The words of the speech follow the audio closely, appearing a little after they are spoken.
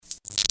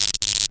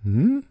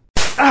Hmm?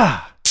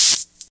 Ah!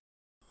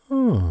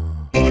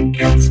 Oh. I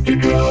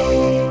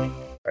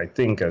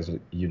think as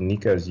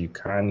unique as you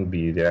can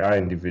be, there are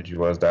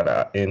individuals that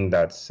are in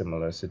that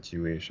similar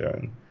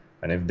situation.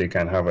 And if they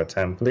can have a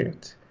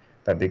template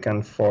that they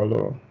can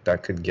follow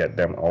that could get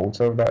them out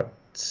of that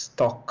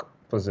stuck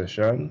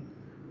position,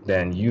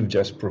 then you've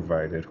just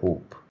provided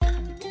hope.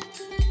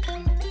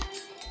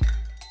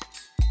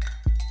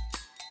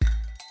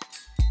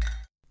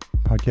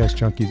 Podcast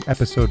Junkies,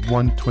 episode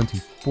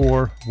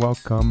 124.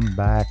 Welcome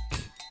back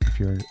if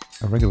you're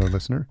a regular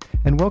listener,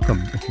 and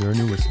welcome if you're a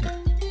new listener.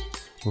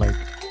 Like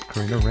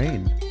Karina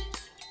Rain,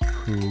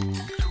 who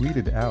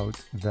tweeted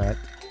out that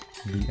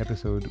the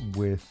episode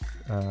with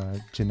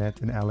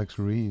Jeanette and Alex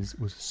Ruiz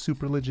was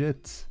super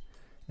legit,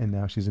 and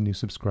now she's a new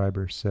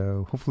subscriber.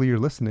 So hopefully you're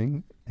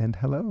listening, and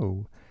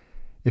hello.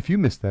 If you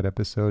missed that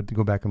episode,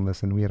 go back and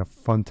listen. We had a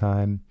fun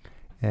time,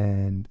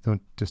 and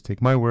don't just take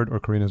my word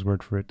or Karina's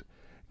word for it.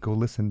 Go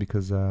listen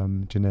because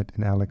Jeanette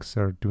and Alex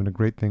are doing a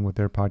great thing with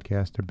their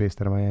podcast. They're based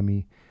out of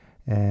Miami,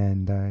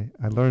 and I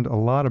learned a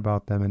lot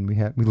about them, and we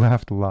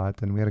laughed a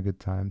lot, and we had a good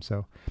time.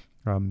 So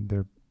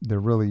they're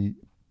really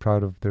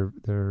proud of their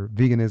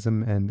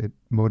veganism, and it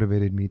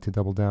motivated me to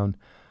double down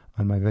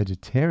on my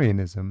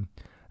vegetarianism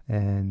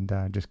and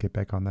just get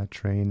back on that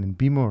train and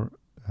be more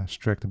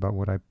strict about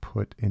what I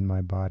put in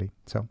my body.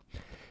 So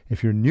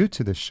if you're new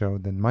to this show,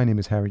 then my name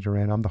is Harry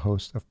Duran. I'm the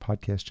host of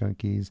Podcast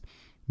Junkies,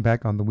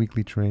 back on the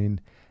weekly train,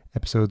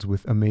 episodes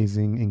with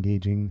amazing,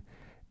 engaging,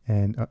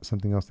 and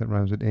something else that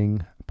rhymes with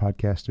ing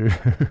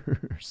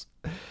podcasters.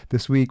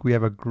 This week we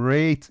have a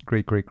great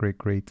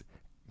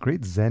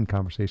Zen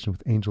conversation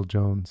with Angel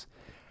Jones.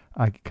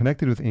 I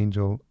connected with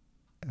Angel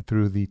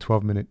through the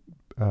 12-minute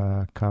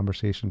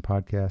conversation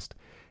podcast.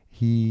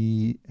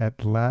 He,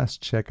 at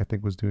last check, I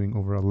think was doing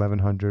over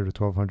 1,100 or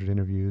 1,200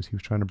 interviews. He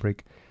was trying to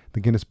break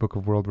the Guinness Book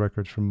of World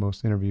Records for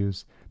most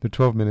interviews. They're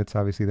 12 minutes,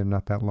 obviously they're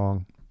not that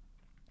long.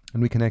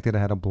 And we connected. I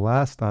had a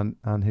blast on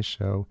his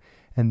show.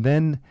 And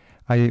then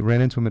I ran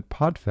into him at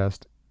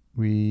Podfest.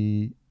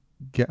 We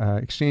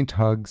exchanged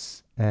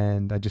hugs,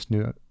 and I just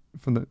knew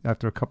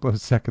after a couple of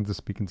seconds of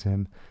speaking to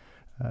him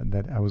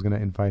that I was going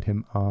to invite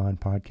him on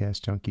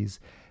Podcast Junkies.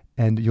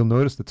 And you'll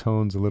notice the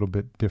tone's a little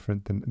bit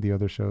different than the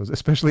other shows,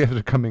 especially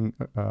after coming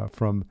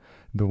from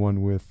the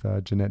one with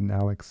Jeanette and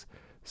Alex.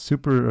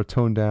 Super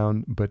toned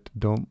down, but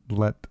don't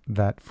let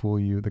that fool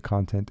you. The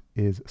content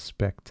is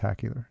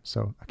spectacular.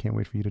 So I can't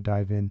wait for you to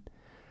dive in.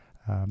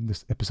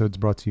 This episode's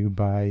brought to you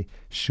by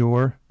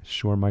Shure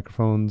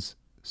Microphones.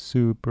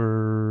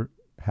 Super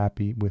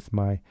happy with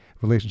my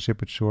relationship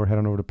with Shure. Head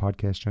on over to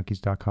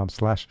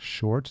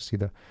podcastjunkies.com/Shure to see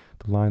the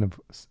line of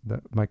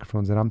the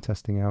microphones that I'm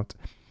testing out.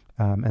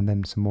 And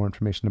then some more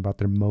information about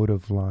their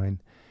Motive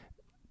line.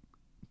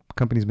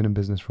 Company's been in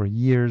business for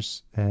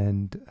years,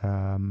 and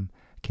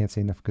can't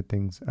say enough good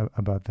things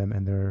about them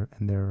and their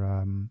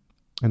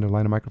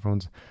line of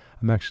microphones.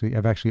 I've actually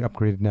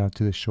upgraded now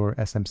to the Shure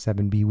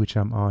SM7B, which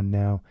I'm on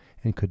now,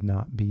 and could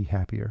not be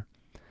happier.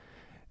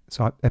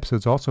 So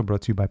episode's also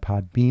brought to you by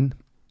Podbean,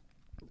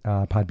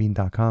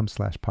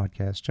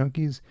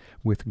 podbean.com/podcastjunkies,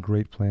 with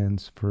great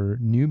plans for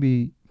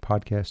newbie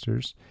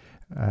podcasters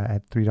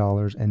at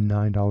 $3 and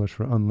 $9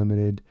 for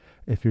unlimited.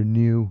 If you're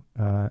new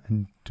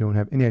and don't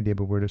have any idea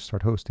about where to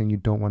start hosting, you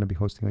don't want to be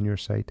hosting on your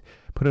site,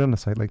 put it on a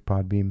site like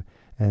Podbean,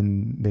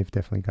 and they've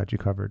definitely got you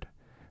covered.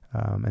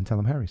 And tell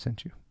them Harry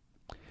sent you.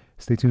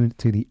 Stay tuned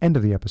to the end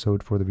of the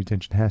episode for the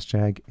retention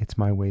hashtag. It's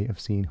my way of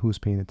seeing who's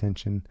paying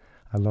attention.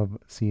 I love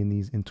seeing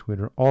these in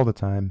Twitter all the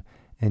time,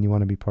 and you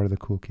want to be part of the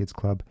Cool Kids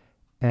Club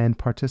and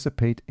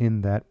participate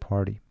in that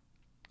party.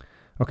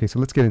 Okay, so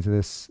let's get into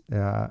this.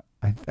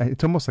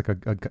 It's almost like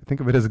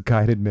think of it as a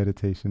guided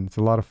meditation. It's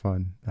a lot of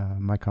fun.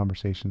 My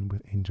conversation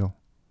with Angel.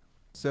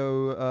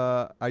 So,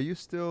 are you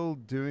still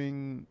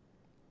doing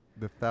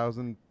the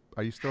 1,000?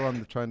 Are you still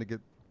trying to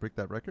break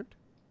that record?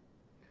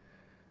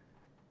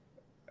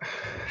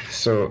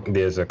 So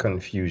there's a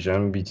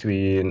confusion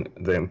between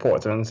the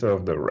importance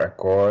of the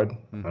record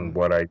and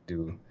what I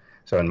do.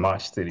 So on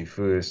March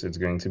 31st, it's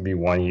going to be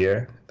 1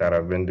 year that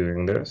I've been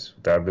doing this,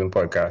 that I've been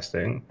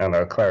podcasting, and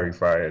I'll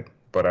clarify it.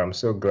 But I'm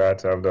so glad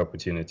to have the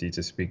opportunity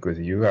to speak with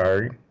you,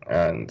 Harry,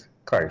 and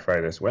clarify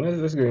this. When is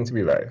this going to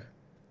be live?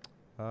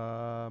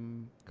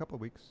 Couple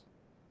of weeks.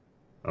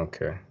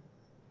 Okay.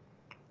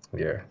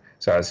 Yeah.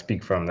 So I'll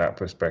speak from that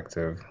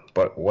perspective.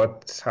 But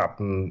what's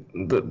happened?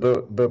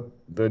 The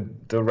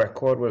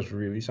record was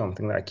really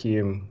something that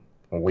came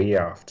way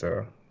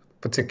after.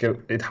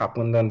 It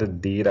happened on the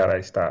day that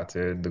I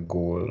started the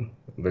goal.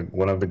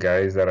 One of the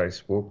guys that I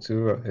spoke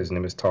to, his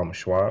name is Tom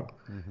Schwab.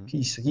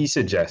 He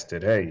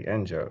suggested, "Hey,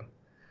 Angel,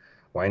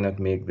 why not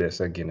make this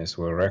a Guinness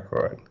World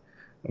Record?"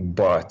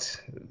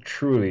 But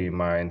truly,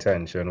 my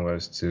intention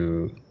was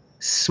to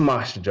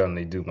smash John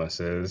Lee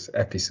Dumas's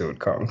episode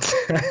count.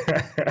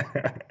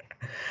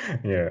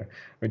 Yeah,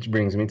 which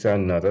brings me to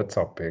another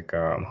topic.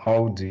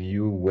 How do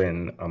you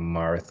win a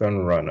marathon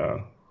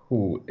runner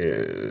who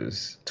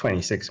is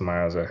 26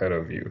 miles ahead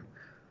of you?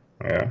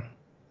 Yeah.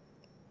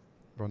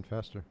 Run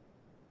faster.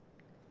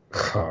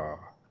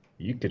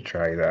 you could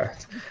try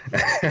that.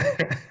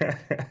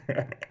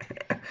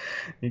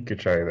 You could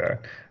try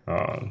that.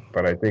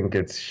 But I think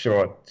it's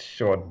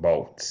short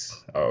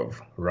bouts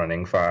of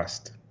running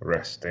fast,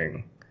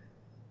 resting,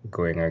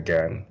 going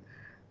again.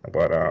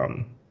 But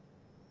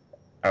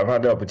I've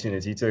had the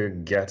opportunity to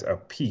get a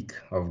peak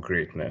of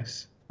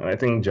greatness. And I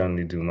think John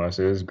Lee Dumas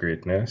is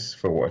greatness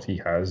for what he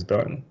has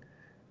done.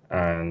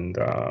 And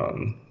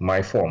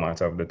my format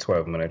of the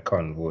 12-minute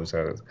convos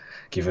has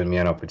given me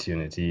an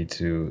opportunity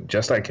to,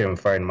 just like him,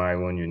 find my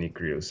own unique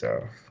real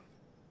self.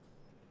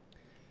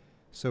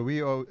 So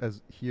we all,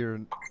 as here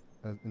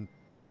in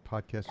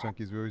Podcast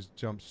Junkies, we always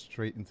jump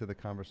straight into the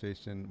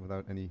conversation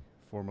without any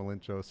formal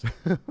intros.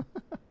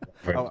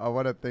 I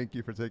want to thank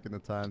you for taking the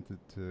time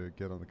to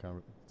get on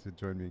to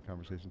join me in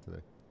conversation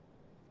today.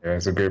 Yeah,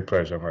 it's a great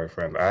pleasure, my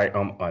friend. I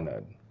am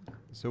honored.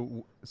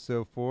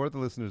 So for the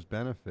listeners'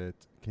 benefit,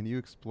 can you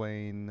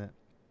explain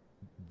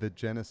the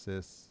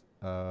genesis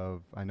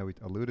of, I know we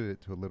alluded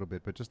it to a little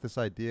bit, but just this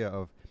idea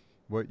of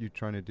what you're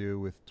trying to do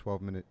with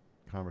 12-minute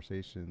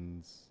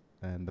conversations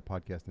and the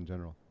podcast in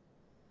general?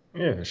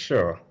 Yeah,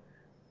 sure.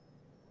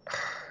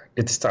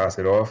 It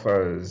started off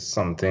as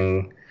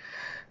something.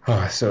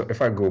 So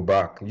if I go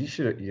back,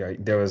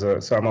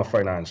 so I'm a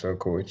financial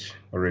coach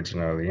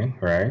originally,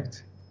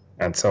 right?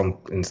 In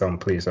some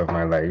place of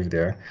my life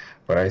there,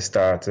 but I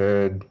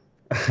started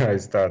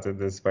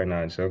this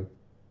financial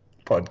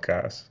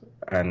podcast,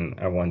 and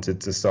I wanted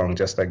to sound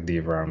just like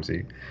Dave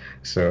Ramsey.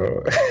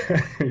 So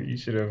you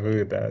should have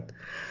heard that.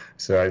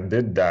 So I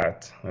did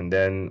that, and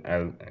then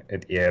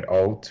it aired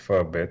out for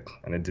a bit,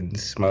 and it didn't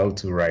smell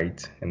too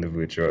right in the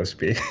virtual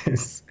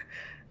space.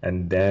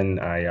 And then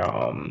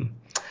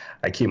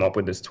I came up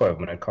with this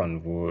 12-minute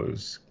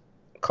convos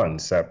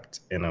concept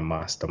in a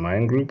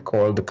mastermind group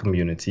called The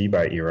Community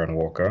by Aaron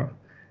Walker.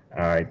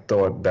 I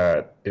thought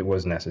that it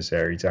was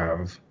necessary to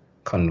have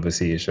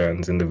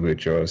conversations in the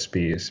virtual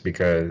space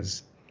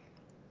because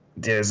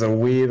there's a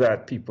way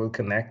that people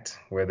connect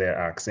where they're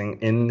asking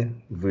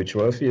in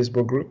virtual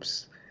Facebook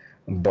groups,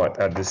 but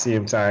at the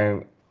same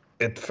time,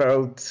 it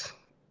felt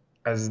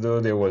as though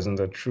there wasn't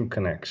a true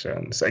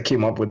connection. So I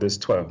came up with this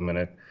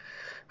 12-minute.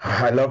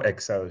 I love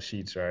Excel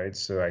sheets, right?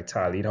 So I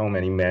tallied how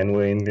many men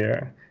were in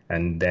there.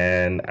 And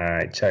then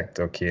I checked,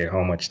 okay,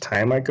 how much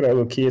time I could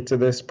allocate to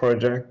this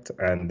project.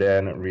 And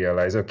then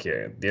realized,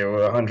 okay, there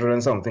were 100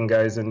 and something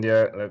guys in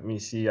there. Let me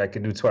see, I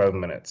could do 12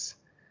 minutes.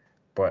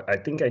 But I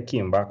think I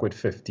came back with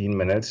 15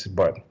 minutes.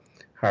 But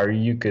Harry,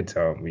 you could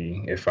tell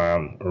me if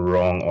I'm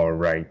wrong or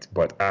right.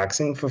 But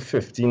asking for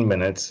 15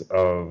 minutes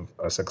of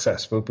a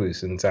successful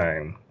person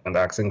time and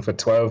asking for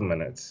 12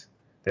 minutes,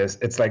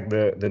 it's like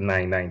the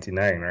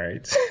 $9.99,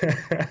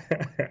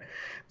 right?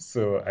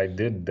 So I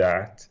did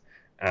that.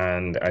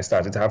 And I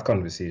started to have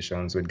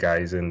conversations with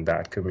guys in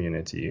that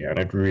community. And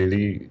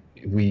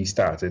we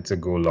started to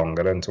go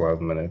longer than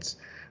 12 minutes.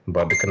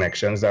 But the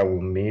connections that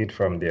were made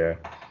from there,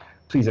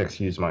 please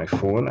excuse my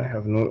phone. I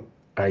have no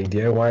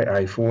idea why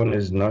iPhone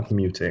is not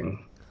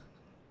muting.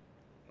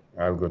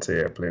 I'll go to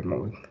airplane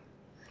mode.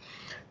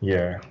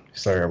 Yeah,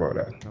 sorry about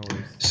that. No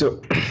worries.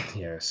 So,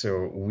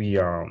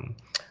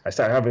 I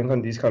started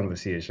having these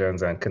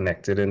conversations and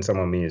connected in some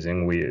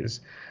amazing ways.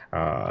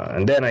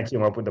 And then I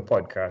came up with the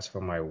podcast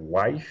for my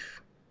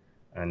wife,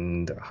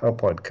 and her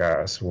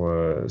podcast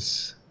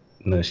was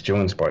Nurse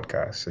Jones'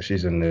 podcast. So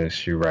she's a nurse,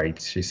 she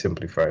writes, she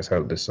simplifies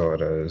health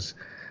disorders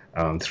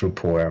through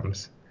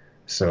poems.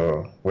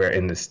 So we're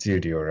in the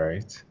studio,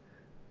 right?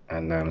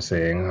 And I'm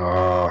saying,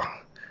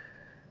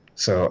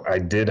 so I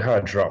did her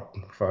drop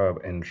for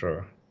her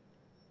intro.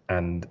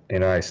 And,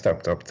 I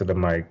stepped up to the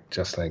mic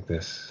just like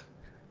this.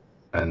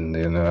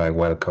 And, I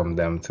welcomed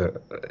them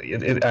to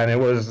it, and it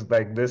was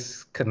like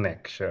this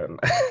connection,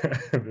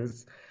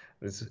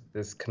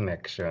 this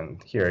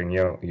connection, hearing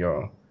your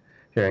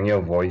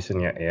voice in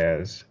your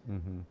ears,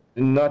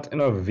 not in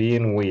a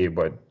vain way,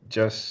 but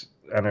just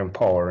an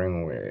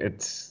empowering way.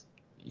 It's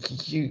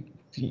you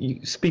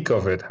speak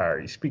of it,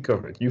 Harry. Speak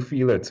of it. You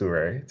feel it too,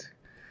 right?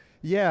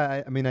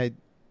 Yeah, I mean,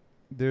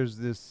 there's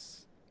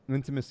this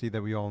intimacy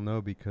that we all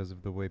know because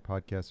of the way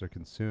podcasts are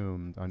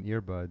consumed on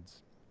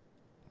earbuds,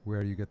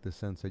 where you get the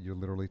sense that you're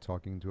literally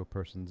talking to a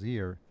person's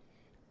ear.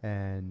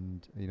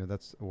 And,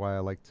 that's why I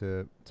like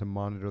to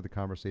monitor the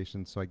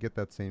conversation. So I get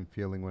that same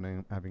feeling when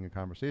I'm having a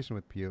conversation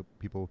with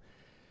people,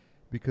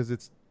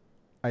 because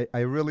I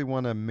really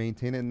want to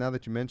maintain it. And now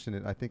that you mention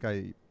it, I think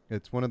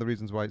it's one of the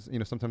reasons why,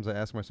 sometimes I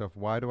ask myself,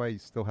 why do I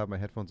still have my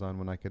headphones on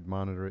when I could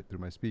monitor it through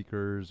my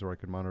speakers, or I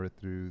could monitor it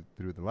through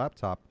the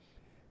laptop?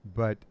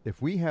 But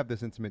if we have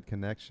this intimate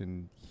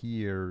connection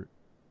here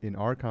in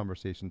our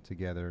conversation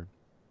together,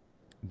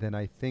 then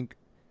I think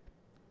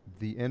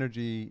the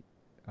energy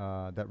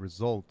that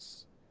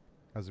results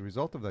as a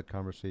result of that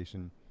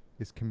conversation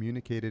is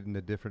communicated in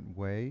a different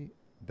way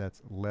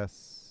that's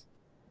less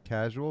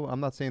casual. I'm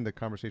not saying the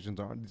conversations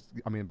aren't,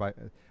 I mean, by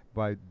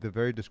the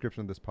very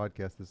description of this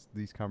podcast,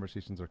 these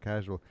conversations are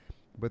casual,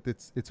 but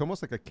it's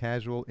almost like a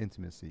casual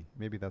intimacy.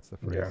 Maybe that's the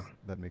phrase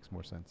that makes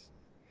more sense.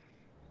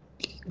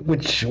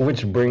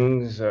 Which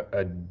brings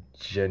a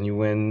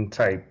genuine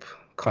type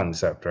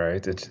concept,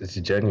 right? It's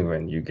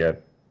genuine.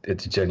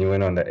 It's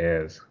genuine on the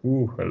airs.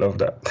 Ooh, I love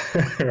that.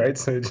 Right?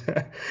 So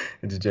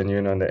it's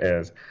genuine on the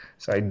airs.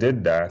 So I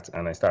did that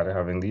and I started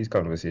having these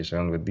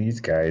conversations with these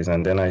guys.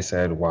 And then I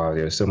said, wow,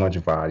 there's so much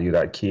value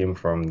that came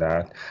from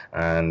that.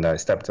 And I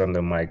stepped on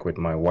the mic with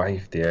my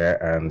wife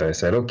there and I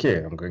said, okay,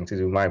 I'm going to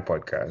do my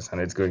podcast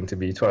and it's going to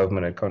be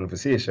 12-minute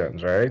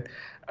conversations, right?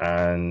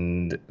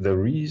 And the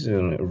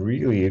reason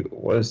really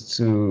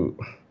was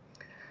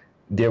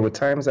there were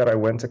times that I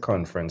went to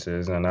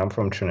conferences, and I'm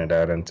from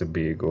Trinidad and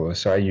Tobago,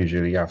 so I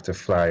usually have to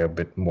fly a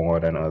bit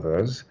more than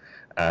others.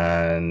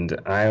 And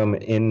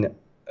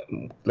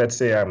let's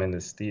say I'm in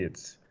the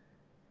States,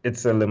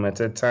 it's a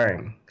limited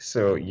time.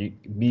 So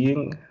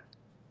being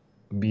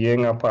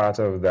a part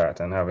of that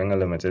and having a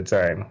limited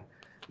time,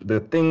 the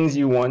things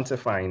you want to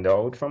find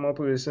out from a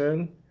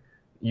person,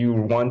 you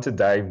want to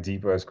dive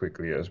deeper as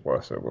quickly as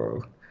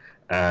possible.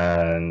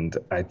 And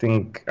I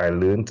think I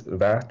learned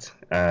that,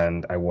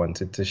 and I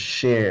wanted to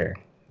share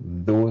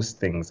those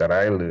things that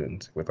I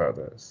learned with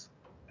others,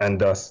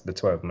 and thus the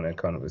 12-minute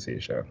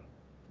conversation.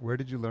 Where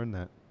did you learn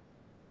that?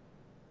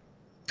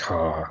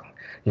 Ah,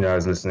 I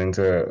was listening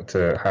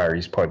to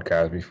Harry's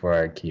podcast before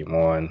I came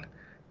on,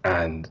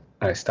 and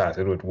I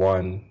started with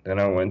one, then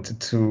I went to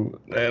two,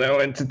 then I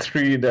went to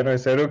three, then I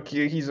said,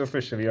 okay, he's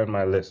officially on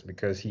my list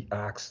because he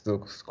asks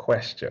those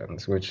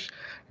questions, which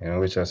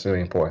are so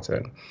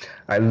important.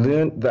 I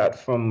learned that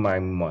from my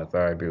mother,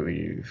 I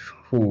believe,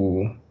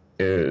 who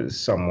is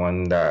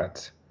someone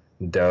that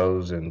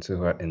delves into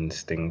her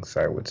instincts,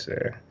 I would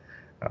say.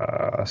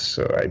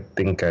 So I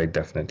think I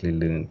definitely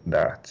learned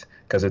that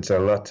because it's a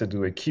lot to do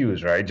with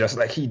cues, right? Just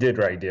like he did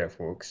right there,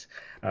 folks.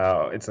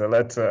 It's a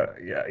lot to,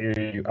 yeah,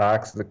 you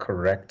ask the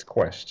correct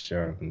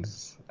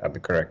questions at the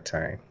correct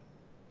time.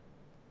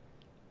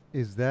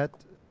 Is that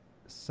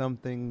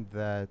something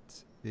that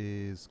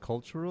is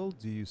cultural?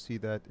 Do you see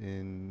that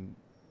in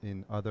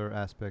other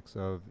aspects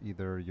of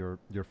either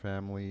your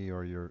family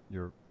or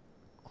your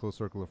close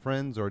circle of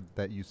friends, or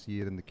that you see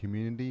it in the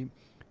community,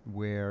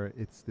 where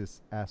it's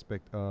this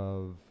aspect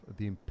of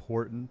the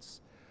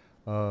importance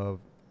of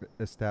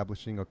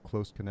establishing a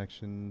close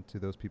connection to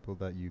those people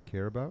that you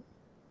care about?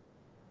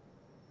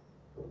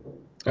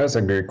 That's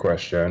a great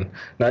question.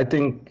 And I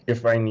think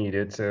if I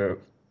needed to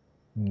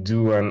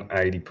do an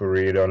ID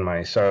parade on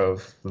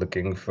myself,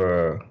 looking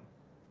for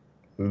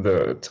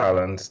the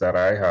talents that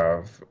I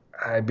have,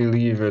 I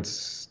believe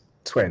it's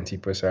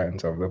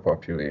 20% of the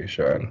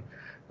population.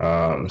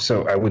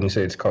 So I wouldn't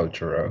say it's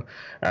cultural.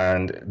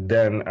 And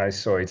then I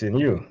saw it in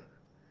you.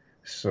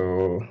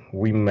 So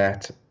we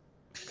met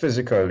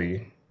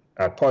physically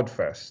at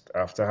Podfest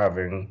after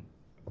having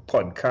a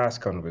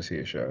podcast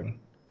conversation.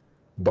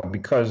 But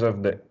because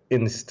of the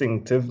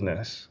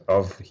instinctiveness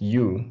of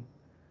you,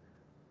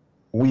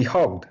 we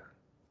hugged.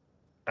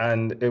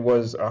 And it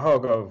was a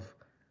hug of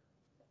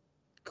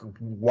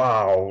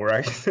wow,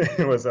 right?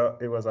 It was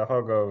a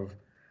hug of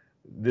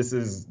this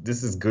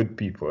is good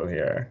people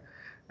here.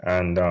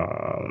 And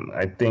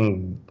I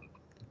think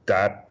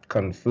that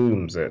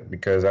confirms it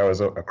because I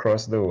was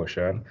across the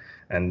ocean,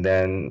 and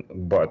then,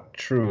 but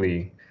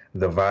truly,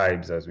 the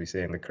vibes, as we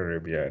say in the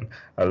Caribbean,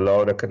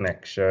 allowed a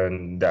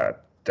connection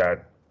that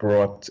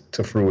brought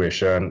to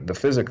fruition the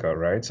physical,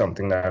 right?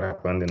 Something that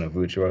happened in a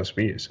virtual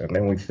space, and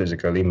then we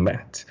physically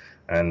met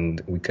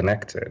and we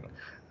connected,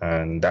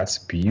 and that's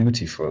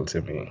beautiful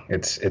to me.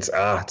 It's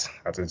art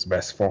at its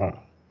best form.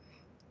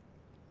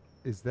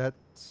 Is that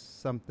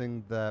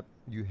something that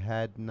you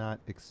had not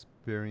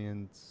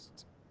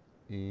experienced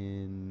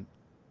in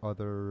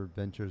other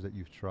ventures that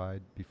you've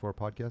tried before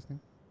podcasting?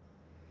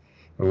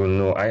 Oh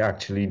no, I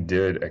actually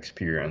did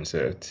experience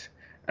it.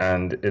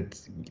 And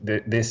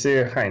they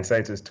say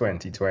hindsight is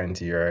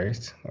 2020,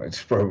 right?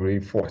 It's probably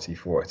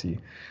 40-40.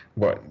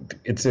 But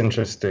it's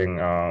interesting.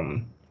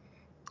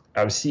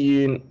 I've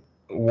seen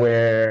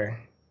where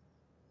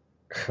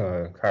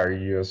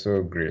Harry, you're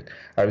so great.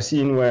 I've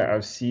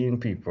seen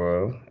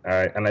people,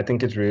 and I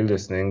think it's really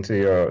listening to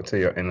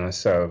your inner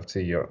self,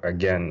 to your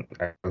again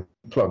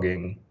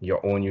plugging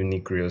your own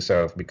unique real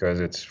self, because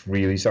it's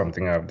really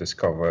something I've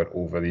discovered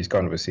over these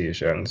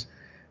conversations.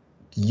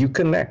 You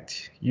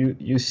connect,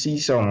 you see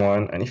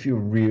someone, and if you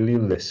really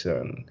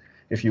listen,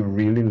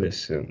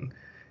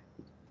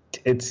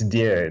 it's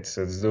there. It's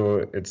as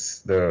though it's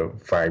the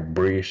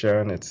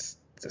vibration, it's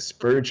the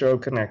spiritual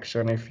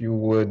connection, if you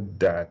would,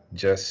 that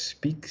just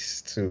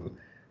speaks to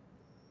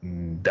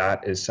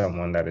that is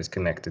someone that is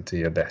connected to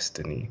your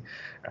destiny.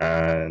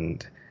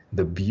 And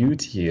the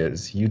beauty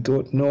is you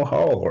don't know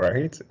how,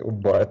 right?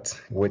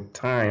 But with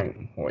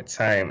time,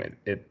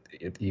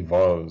 it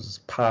evolves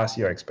past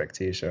your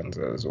expectations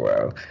as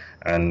well.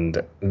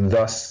 And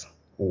thus,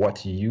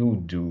 what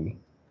you do,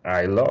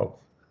 I love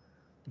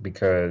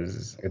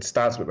because it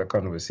starts with a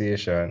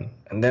conversation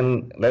and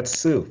then let's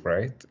surf,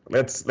 right?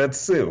 Let's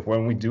surf.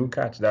 When we do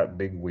catch that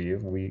big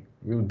wave,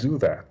 we'll do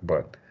that.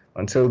 But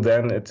until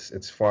then,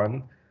 it's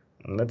fun.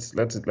 And let's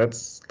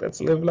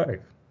live life.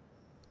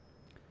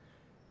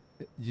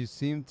 You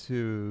seem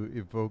to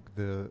evoke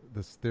the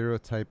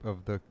stereotype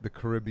of the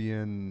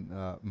Caribbean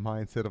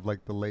mindset of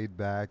like the laid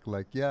back,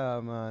 like yeah,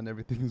 man,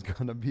 everything's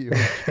gonna be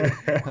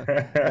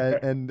okay,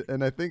 and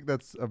I think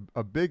that's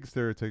a big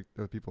stereotype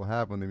that people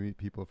have when they meet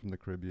people from the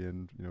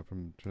Caribbean, you know,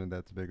 from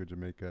Trinidad, Tobago,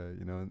 Jamaica,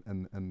 you know,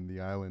 and the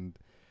island.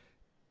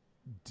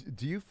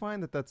 Do you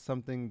find that that's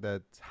something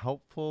that's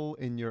helpful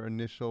in your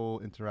initial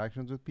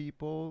interactions with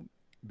people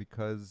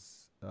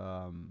because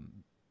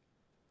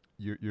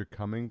you're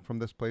coming from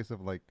this place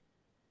of like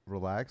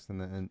relaxed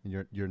and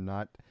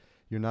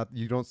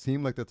you don't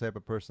seem like the type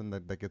of person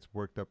that gets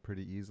worked up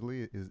pretty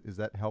easily. Is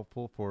that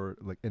helpful for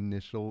like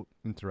initial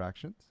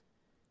interactions?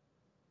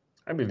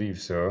 I believe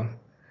so.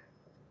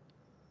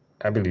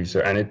 I believe so.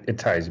 And it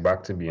ties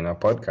back to being a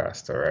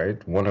podcaster,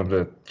 right? One of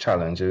the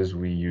challenges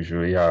we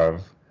usually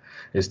have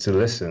is to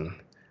listen.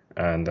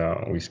 And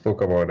we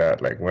spoke about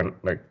that.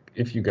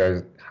 If you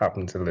guys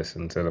happen to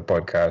listen to the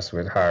podcast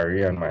with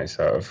Harry and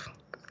myself,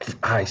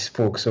 I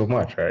spoke so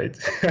much, right?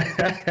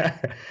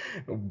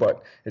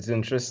 But it's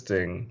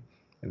interesting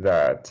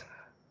that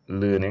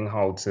learning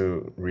how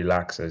to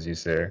relax, as you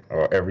say,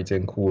 or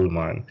everything cool,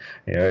 man,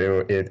 you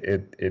know,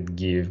 it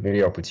gave me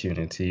the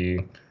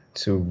opportunity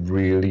to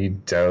really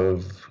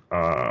delve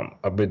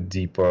a bit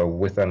deeper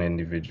with an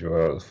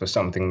individual for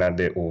something that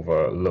they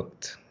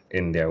overlooked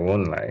in their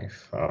own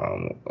life,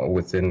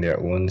 within their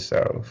own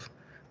self,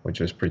 which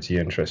was pretty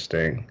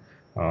interesting.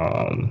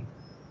 Um,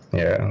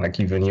 yeah, like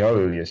even your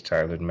earliest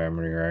childhood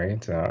memory,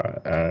 right?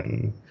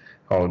 And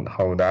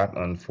how that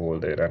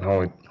unfolded and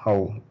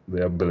how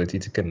the ability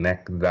to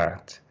connect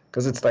that,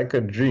 because it's like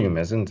a dream,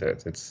 isn't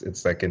it?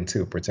 It's like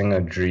interpreting a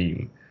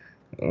dream.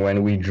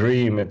 When we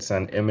dream, it's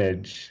an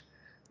image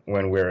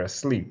when we're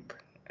asleep,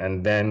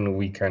 and then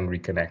we can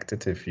reconnect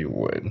it, if you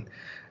would.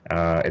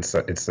 It's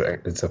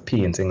a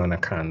painting on a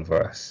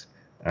canvas,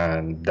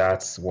 and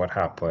that's what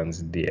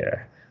happens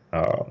there.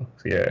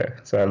 Yeah.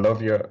 So I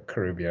love your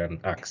Caribbean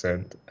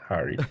accent,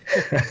 Harry.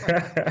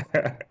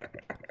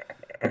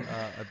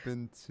 I've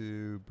been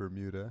to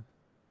Bermuda.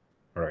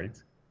 Right.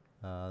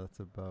 That's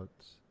about.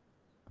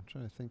 I'm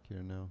trying to think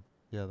here now.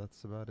 Yeah,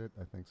 that's about it.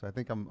 I think so. I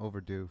think I'm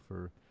overdue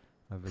for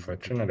a For visit to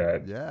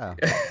Trinidad. Yeah,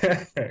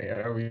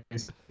 Yeah,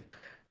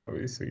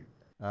 we see.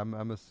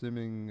 I'm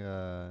assuming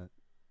I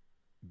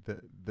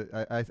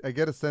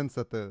get a sense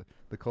that the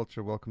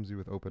culture welcomes you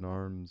with open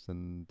arms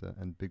and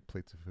big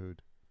plates of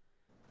food.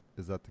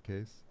 Is that the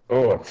case?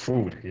 Oh,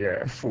 food.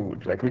 Yeah,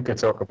 food. Like we could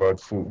talk about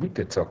food. We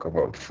could talk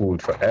about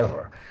food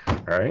forever,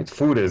 right?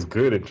 Food is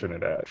good in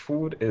Trinidad.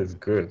 Food is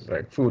good.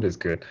 Like food is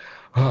good.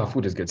 Oh,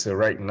 food is good. So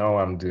right now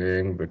I'm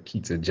doing the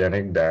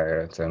ketogenic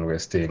diet and we're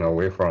staying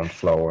away from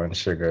flour and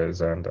sugars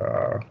and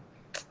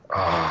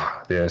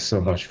there's so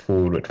much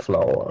food with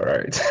flour,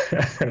 right?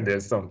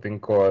 There's something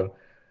called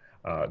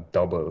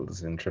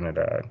doubles in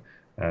Trinidad,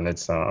 and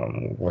it's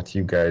what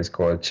you guys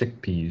call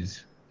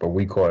chickpeas, but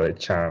we call it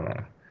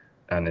chana,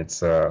 and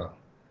it's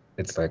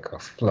like a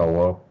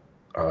flour,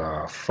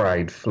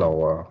 fried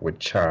flour with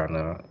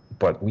chana,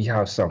 but we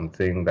have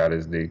something that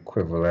is the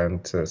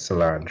equivalent to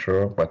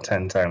cilantro, but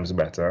 10 times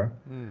better,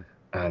 Mm.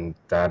 and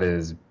that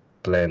is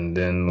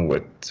blending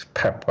with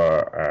pepper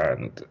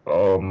and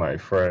oh my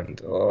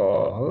friend,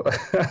 oh.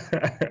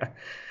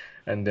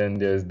 And then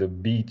there's the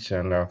beach,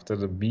 and after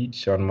the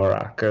beach on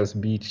Maracas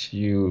Beach,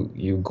 you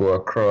go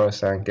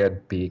across and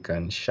get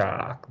bacon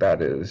shark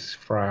that is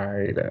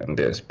fried, and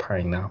there's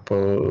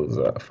pineapples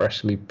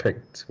freshly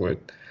picked with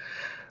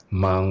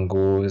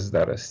mangoes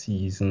that are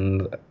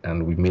seasoned,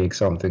 and we make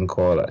something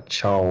called a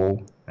chow,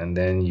 and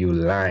then you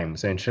lime.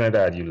 So in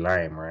Trinidad, you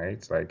lime, right?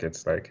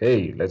 It's like,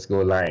 hey, let's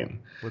go lime,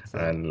 What's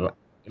that? and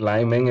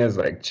liming is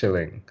like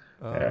chilling.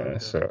 Oh, Yeah, okay.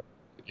 so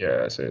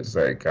yeah, so it's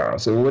like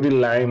so Woody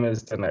Lime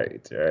is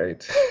tonight,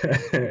 right?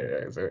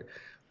 Yeah, so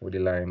Woody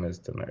Lime is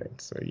tonight.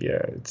 So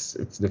yeah, it's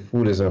the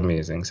food is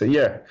amazing. So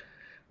yeah,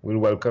 we'll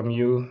welcome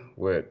you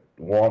with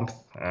warmth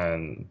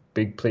and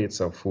big plates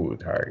of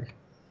food, Harry.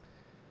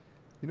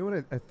 You know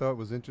what I thought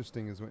was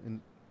interesting is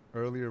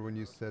earlier when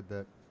you said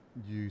that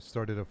you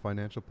started a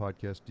financial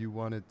podcast, you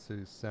wanted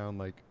to sound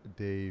like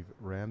Dave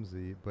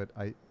Ramsey, but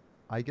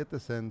I get the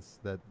sense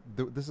that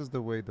this is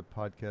the way the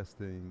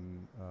podcasting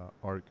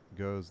arc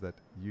goes. That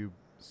you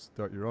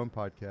start your own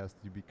podcast,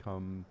 you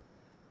become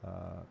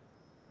uh,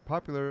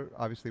 popular.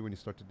 Obviously, when you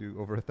start to do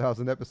over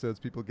 1,000 episodes,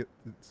 people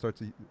start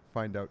to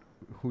find out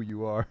who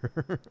you are.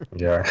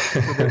 Yeah.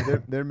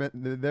 So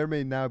there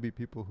may now be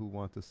people who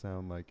want to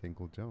sound like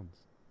Uncle Jones.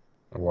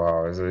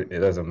 Wow,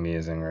 that's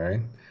amazing,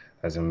 right?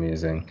 That's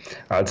amazing.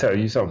 I'll tell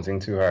you something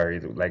too, Harry.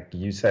 Like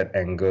you said,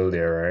 angle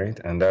there, right?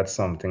 And that's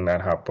something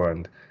that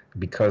happened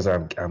because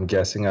I'm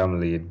guessing I'm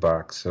laid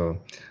back. So,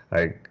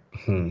 like,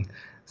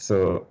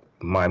 so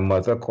my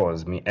mother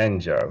calls me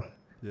Angel,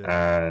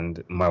 Yeah.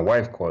 and my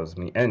wife calls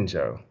me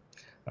Angel.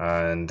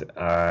 And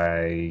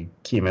I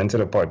came into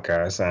the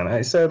podcast and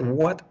I said,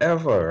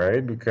 whatever,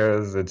 right?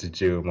 Because it's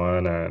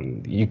German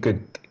and you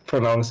could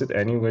pronounce it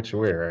any which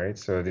way, right?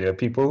 So there are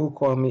people who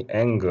call me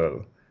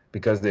Engel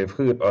because they've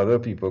heard other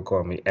people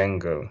call me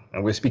Engel.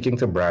 And we're speaking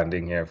to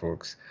branding here,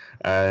 folks.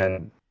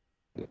 And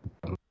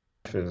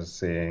is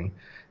saying,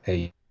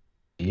 "Hey,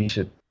 you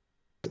should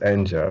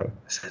Angel."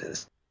 I said,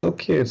 "It's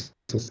okay. It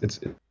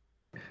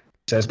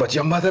says, but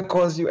your mother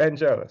calls you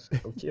Angel." I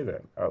said, "Okay,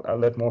 then I'll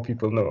let more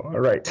people know." All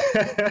right.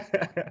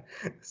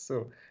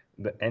 So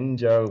the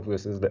Angel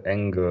versus the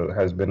Engel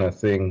has been a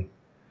thing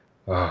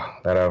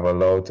that I've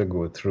allowed to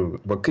go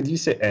through. But could you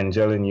say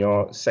Angel in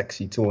your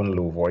sexy tone,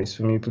 low voice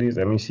for me, please?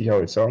 Let me see how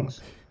it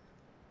sounds.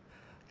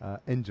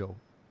 Angel.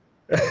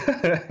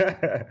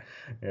 Yeah,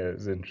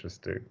 it's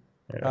interesting.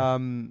 Yeah.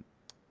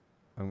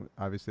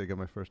 Obviously, I got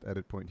my first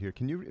edit point here.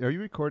 Are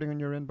you recording on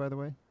your end, by the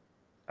way?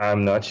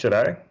 I'm not, should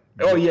I?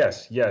 Oh, Yeah.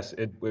 yes,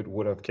 it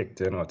would have kicked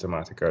in Okay,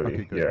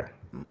 automatically. good. Yeah,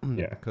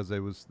 yeah, Because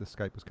the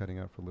Skype was cutting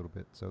out for a little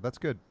bit, so that's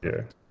good. yeah.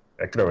 Perfect.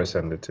 I could always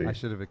send it to I you.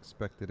 should have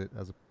expected it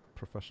as a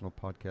professional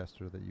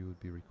podcaster that you would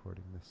be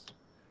recording this.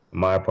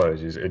 My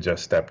apologies. It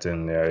just stepped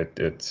in there.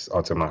 It's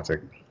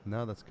automatic.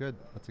 No, that's good.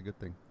 That's a good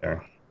thing. Yeah,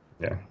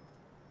 yeah.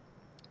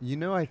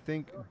 I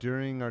think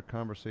during our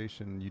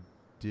conversation, you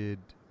did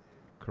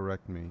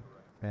correct me,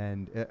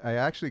 and I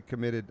actually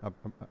committed.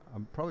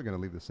 I'm probably going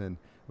to leave this in,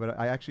 but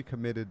I actually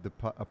committed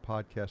a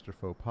podcaster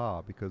faux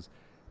pas because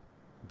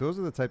those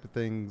are the type of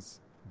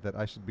things that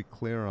I should be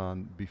clear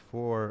on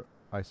before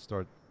I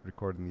start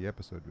recording the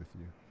episode with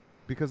you,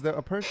 because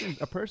a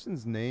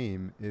person's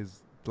name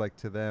is like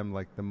to them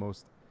like the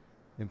most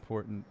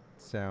important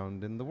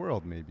sound in the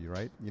world, maybe,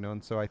 right?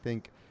 And so I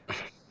think,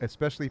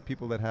 especially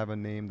people that have a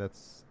name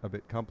that's a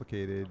bit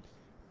complicated,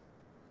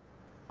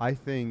 I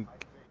think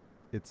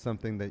it's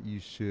something that you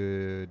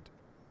should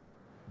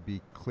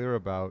be clear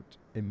about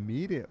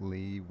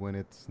immediately when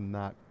it's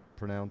not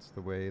pronounced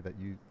the way that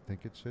you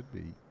think it should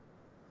be.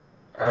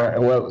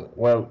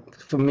 Well,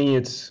 for me,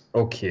 it's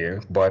okay,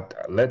 but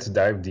let's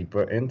dive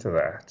deeper into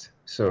that.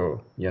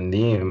 So, your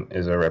name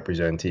is a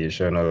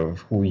representation of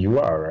who you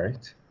are,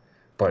 right?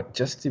 But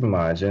just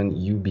imagine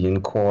you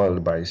being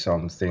called by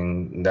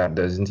something that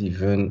doesn't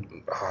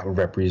even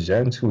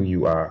represent who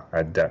you are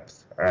at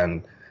depth.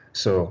 And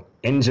so,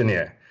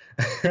 engineer,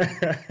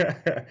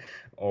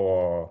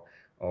 or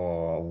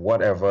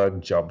whatever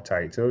job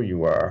title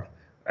you are,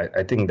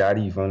 I think that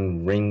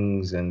even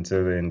rings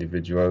into the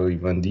individual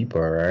even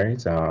deeper,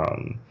 right?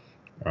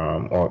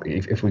 Or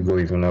if we go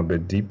even a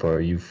bit deeper,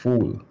 you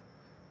fool,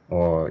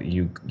 or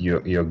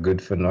you're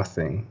good for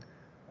nothing.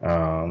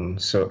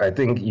 So I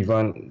think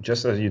even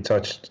just as you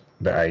touched,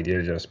 the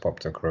idea just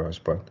popped across,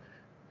 but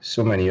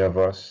so many of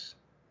us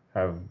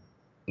have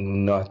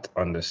not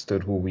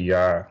understood who we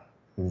are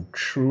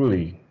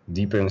truly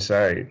deep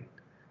inside,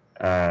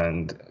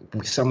 and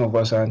some of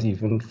us aren't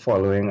even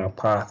following a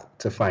path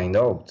to find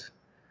out.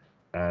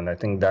 And I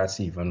think that's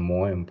even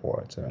more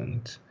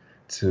important,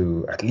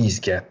 to at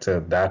least get to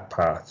that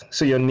path.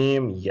 So your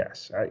name,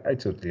 yes, I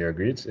totally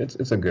agree.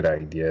 It's a good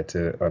idea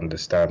to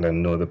understand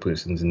and know the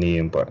person's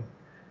name, but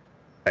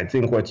I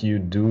think what you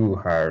do,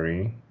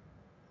 Harry,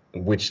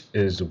 which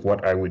is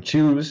what I would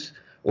choose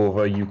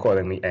over you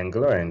calling me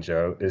Angel or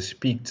Angel, is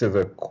speak to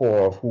the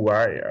core of who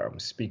I am,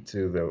 speak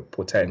to the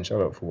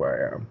potential of who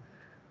I am.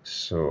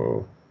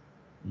 So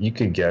you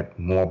could get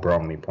more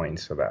brownie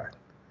points for that.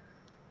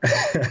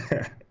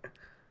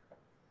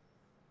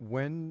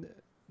 When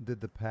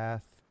did the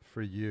path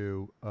for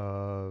you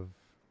of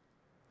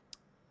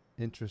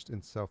interest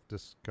in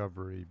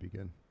self-discovery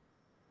begin?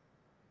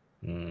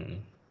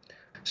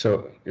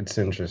 So it's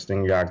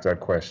interesting you asked that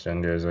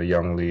question. There's a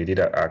young lady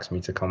that asked me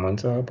to come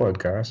onto her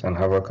podcast and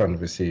have a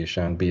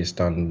conversation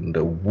based on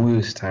the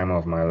worst time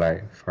of my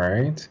life,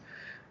 right?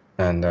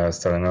 And I was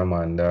telling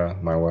Amanda,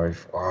 my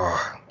wife,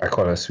 I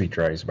call her Sweet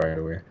Rice, by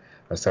the way.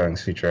 I was telling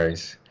Sweet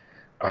Rice,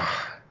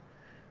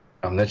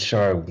 I'm not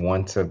sure I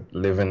want to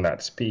live in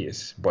that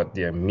space, but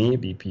there may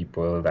be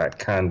people that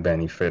can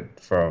benefit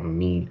from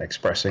me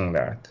expressing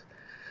that.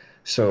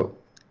 So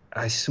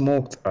I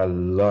smoked a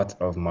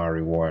lot of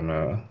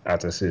marijuana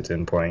at a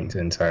certain point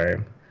in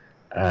time,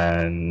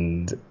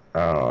 and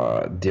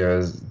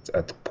there's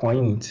a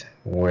point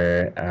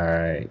where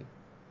I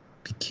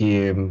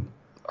became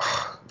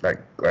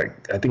like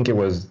I think it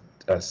was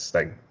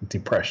like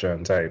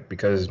depression type,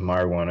 because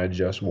marijuana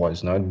just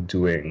was not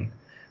doing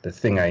the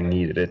thing I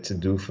needed it to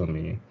do for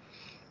me,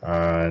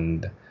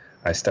 and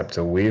I stepped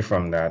away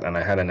from that, and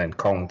I had an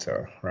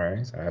encounter,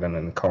 right? I had an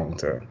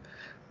encounter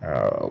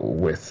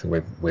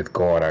with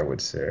God, I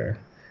would say,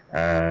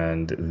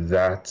 and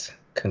that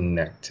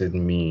connected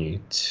me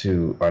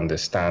to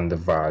understand the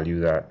value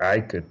that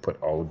I could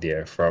put out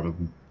there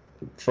from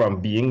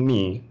being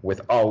me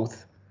without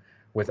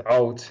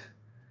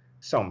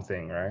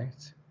something,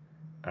 right?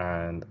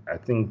 And I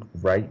think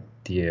right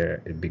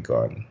there it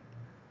began,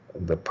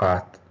 the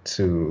path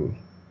to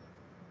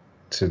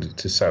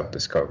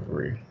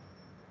self-discovery,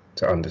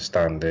 to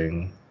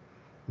understanding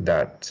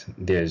that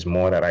there's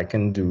more that I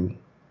can do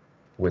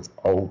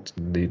without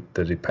the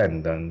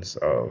dependence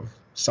of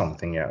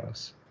something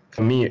else.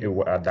 For me,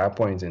 at that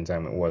point in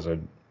time, it was a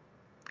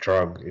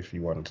drug, if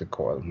you wanted to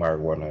call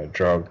marijuana a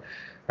drug.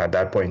 At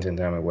that point in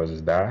time, it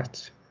was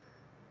that.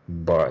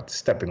 But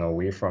stepping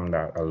away from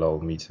that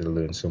allowed me to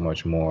learn so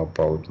much more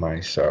about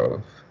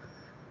myself.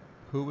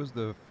 Who was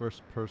the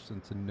first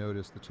person to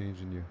notice the change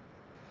in you?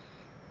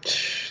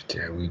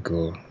 There we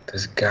go.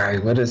 This guy,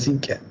 where does he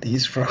get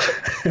these from?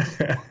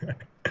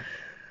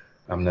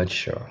 I'm not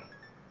sure.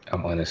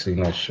 I'm honestly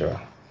not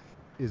sure.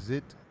 Is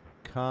it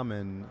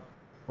common,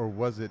 or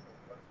was it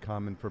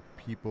common for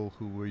people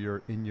who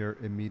were in your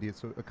immediate?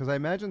 So, because I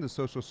imagine the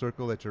social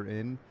circle that you're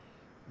in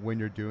when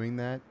you're doing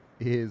that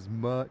is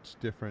much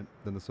different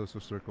than the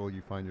social circle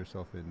you find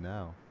yourself in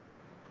now.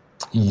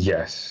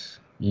 Yes,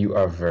 you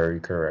are very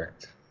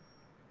correct.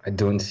 I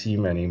don't see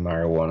many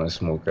marijuana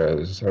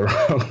smokers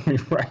around me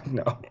right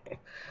now.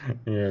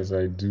 Yes,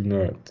 I do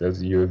not.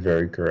 You're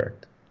very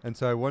correct. And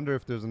so I wonder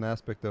if there's an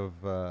aspect of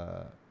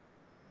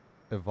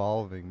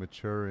evolving,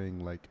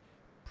 maturing, like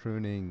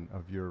pruning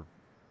of your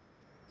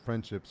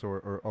friendships,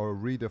 or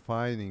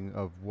redefining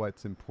of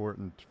what's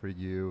important for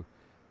you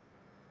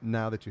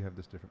now that you have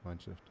this different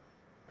mind shift.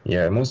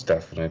 Yeah, most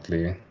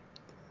definitely.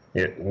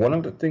 Yeah, one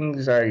of the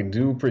things I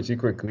do pretty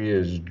quickly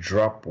is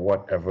drop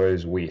whatever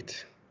is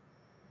weight.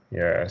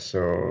 Yeah,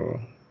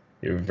 so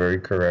you're very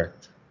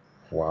correct.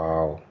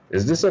 Wow.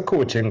 Is this a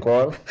coaching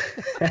call?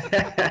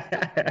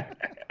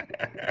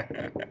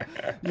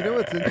 You know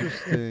what's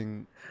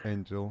interesting,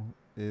 Angel,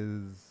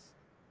 is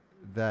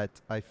that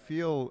I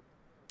feel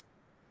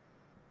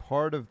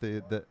part of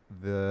the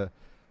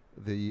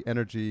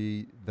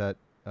energy that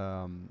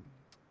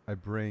I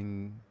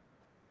bring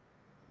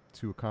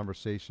to a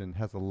conversation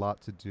has a lot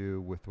to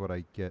do with what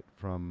I get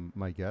from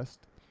my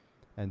guest,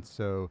 and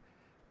so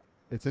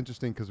it's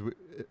interesting because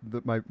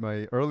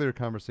my earlier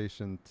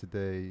conversation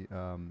today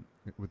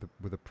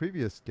with a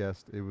previous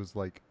guest, it was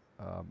like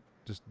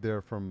just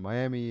they're from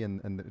Miami,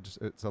 and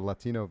it's a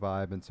Latino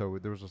vibe, and so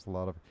there was just a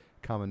lot of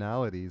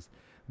commonalities.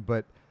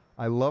 But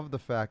I love the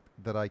fact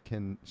that I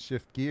can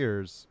shift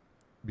gears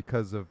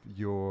because of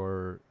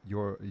your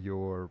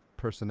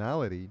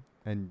personality,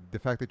 and the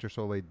fact that you're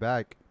so laid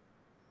back.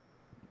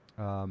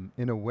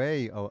 In a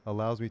way,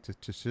 allows me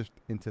to shift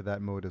into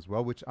that mode as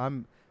well, which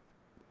I'm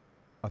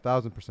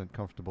 1,000%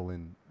 comfortable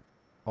in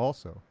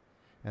also.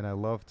 And I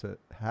love to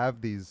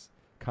have these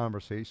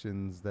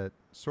conversations that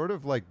sort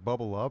of like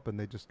bubble up and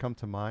they just come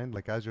to mind.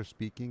 Like as you're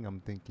speaking, I'm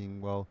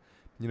thinking, well,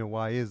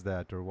 why is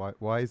that? Or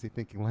why is he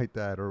thinking like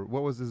that? Or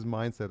what was his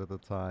mindset at the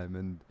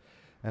time?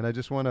 And I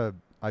just want to,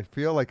 I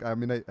feel like, I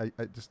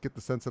just get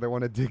the sense that I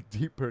want to dig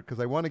deeper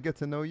because I want to get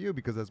to know you,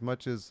 because as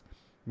much as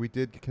we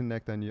did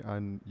connect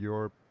on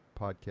your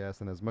podcast,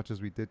 and as much as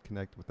we did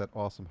connect with that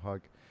awesome hug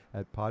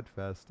at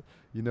Podfest,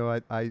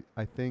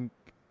 I think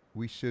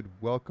we should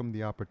welcome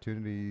the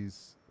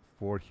opportunities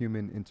for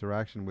human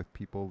interaction with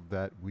people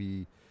that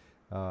we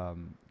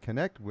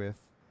connect with.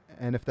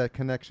 And if that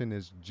connection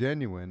is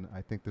genuine,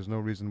 I think there's no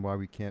reason why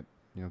we can't,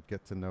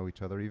 get to know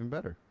each other even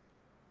better.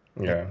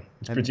 Yeah,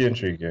 it's pretty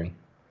intriguing.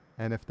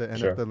 And if the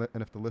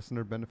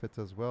listener benefits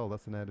as well,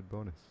 that's an added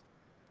bonus.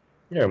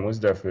 Yeah, most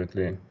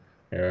definitely.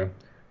 Yeah,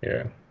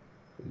 yeah.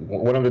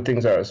 One of the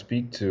things I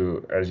speak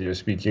to as you're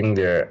speaking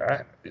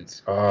there,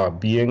 it's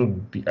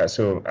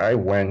so I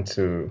went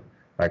to,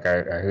 like I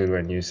heard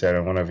when you said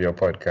on one of your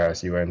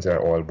podcasts, you went to an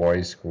all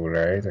boys school,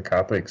 right? A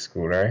Catholic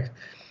school, right?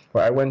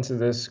 Well, I went to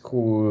this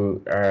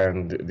school,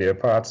 and there are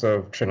parts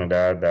of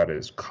Trinidad that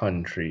is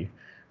country,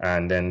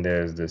 and then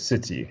there's the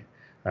city.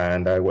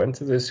 And I went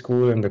to this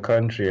school in the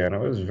country, and I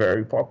was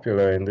very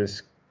popular in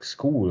this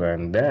school.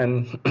 And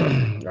then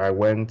I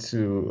went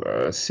to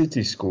a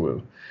city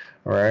school,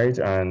 right?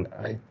 And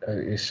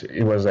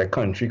it was like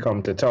country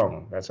come to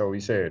town. That's how we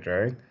say it,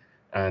 right?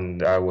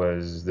 And I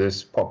was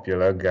this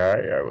popular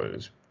guy. I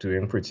was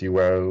doing pretty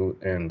well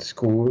in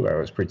school. I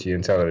was pretty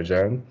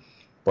intelligent,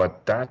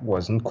 but that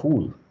wasn't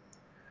cool.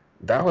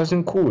 That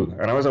wasn't cool.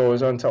 And I was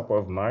always on top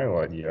of my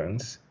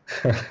audience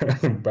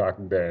back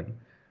then,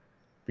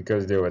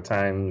 because there were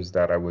times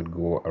that I would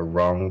go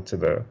around to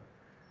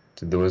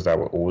those that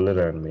were older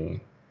than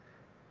me,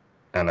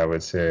 and I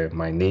would say,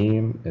 my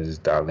name is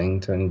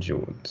Darlington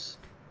Jones,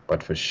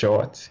 but for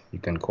short, you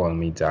can call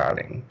me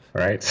Darling,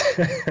 right?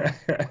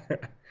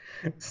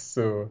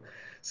 So,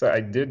 so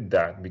I did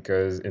that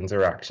because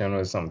interaction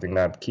was something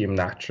that came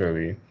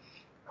naturally.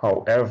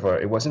 However,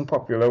 it wasn't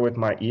popular with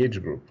my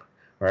age group,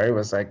 right? It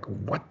was like,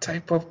 what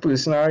type of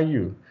person are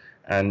you?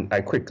 And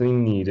I quickly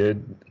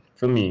needed,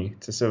 for me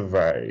to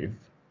survive,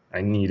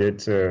 I needed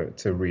to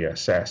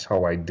reassess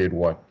how I did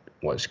what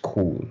was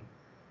cool.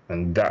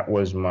 And that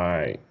was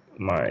my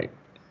I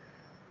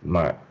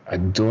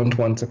don't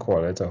want to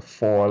call it a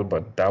fall,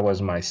 but that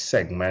was my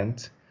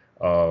segment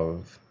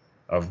of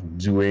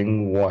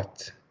doing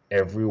what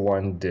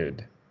everyone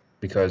did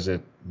because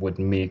it would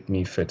make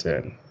me fit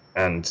in.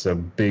 And it's a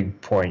big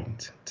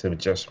point to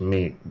just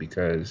make,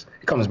 because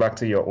it comes back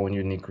to your own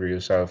unique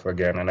real self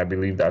again. And I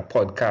believe that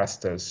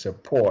podcasters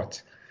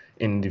support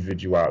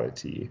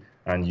individuality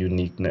and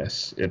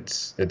uniqueness.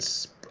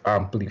 It's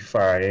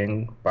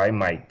amplifying by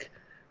mic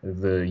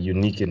the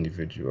unique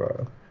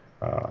individual.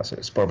 So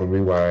it's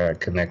probably why I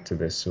connect to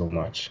this so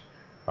much,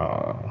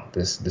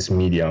 this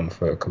medium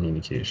for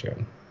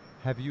communication.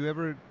 Have you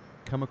ever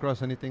come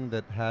across anything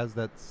that has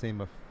that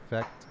same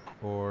effect,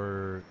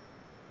 or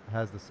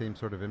has the same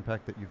sort of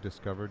impact that you've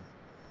discovered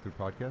through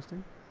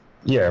podcasting?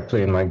 Yeah,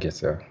 playing my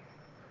guitar,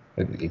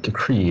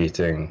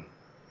 creating.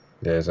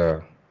 There's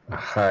a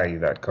high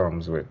that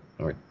comes with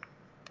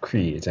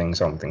creating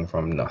something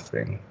from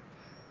nothing.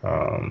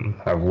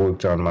 I've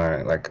worked on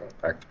I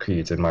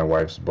created my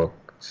wife's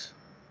books,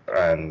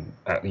 and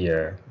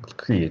yeah,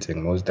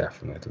 creating most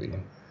definitely.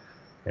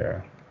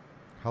 Yeah,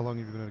 How long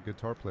have you been a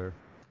guitar player?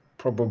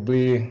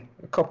 probably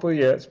a couple of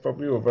years,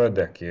 probably over a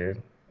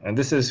decade. And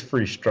this is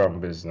free strum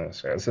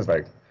business. Right? This is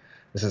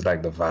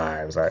like the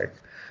vibes. Like,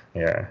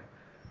 yeah.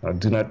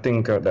 Do not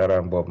think that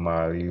I'm Bob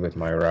Marley with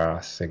my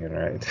ras singing,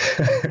 right?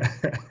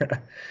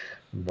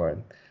 But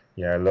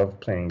yeah, I love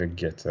playing the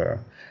guitar.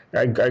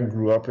 I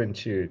grew up in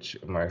church.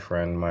 My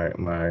friend,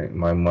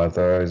 my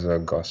mother is a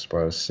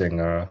gospel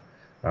singer.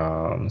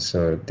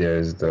 So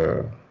there's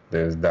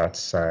that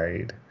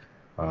side.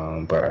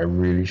 But I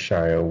really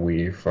shy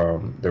away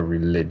from the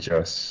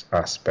religious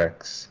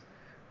aspects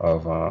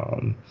of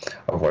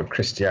what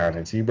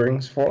Christianity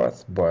brings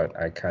forth. But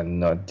I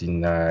cannot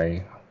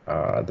deny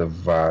the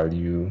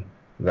value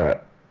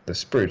that the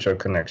spiritual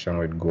connection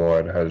with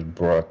God has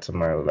brought to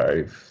my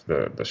life,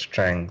 the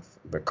strength,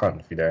 the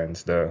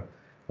confidence, the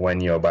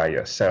when you're by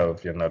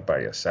yourself, you're not by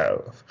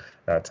yourself,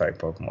 that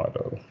type of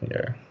model.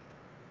 Yeah.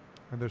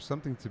 And there's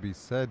something to be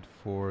said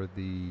for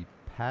the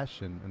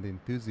passion and the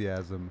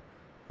enthusiasm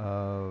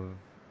of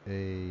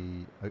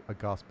a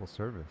gospel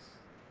service.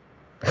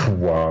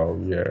 Wow,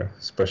 yeah,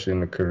 especially in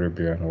the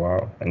Caribbean.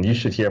 Wow. And you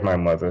should hear my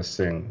mother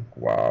sing.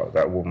 Wow,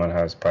 that woman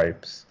has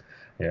pipes.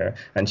 Yeah.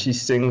 And she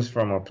sings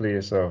from a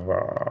place of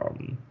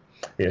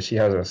yeah, she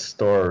has a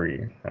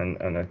story.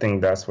 And I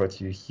think that's what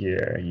you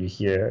hear. You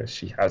hear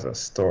she has a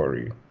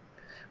story.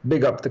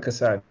 Big up to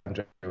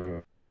Cassandra.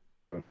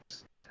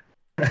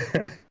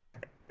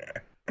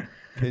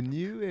 Can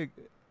you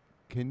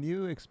can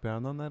you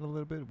expound on that a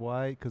little bit?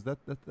 Why? Because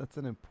that's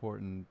an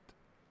important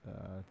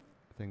uh,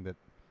 thing that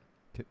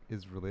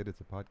is related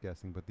to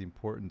podcasting, but the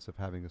importance of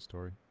having a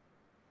story.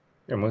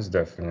 Yeah, most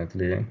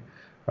definitely.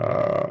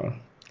 Uh,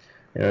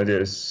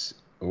 there's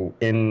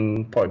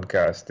in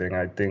podcasting,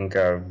 I think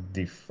I've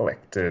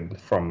deflected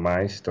from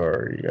my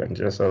story and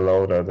just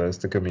allowed others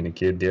to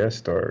communicate their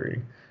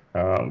story.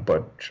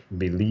 But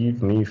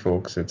believe me,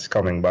 folks, it's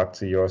coming back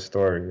to your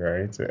story,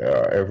 right?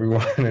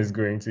 Everyone is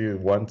going to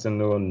want to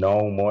know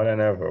now more than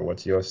ever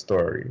what's your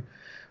story.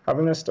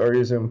 Having a story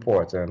is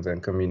important,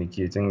 and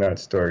communicating that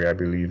story, I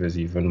believe, is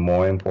even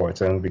more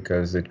important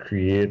because it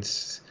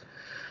creates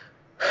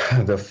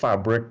the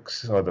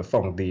fabrics or the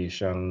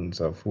foundations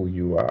of who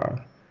you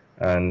are.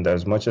 And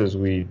as much as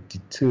we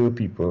deter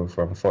people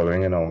from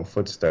following in our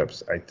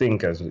footsteps, I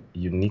think as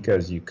unique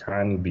as you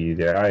can be,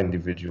 there are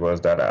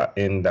individuals that are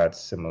in that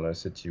similar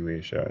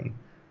situation.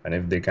 And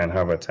if they can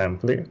have a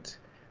template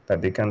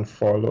that they can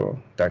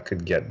follow that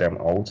could get them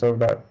out of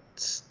that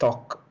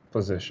stuck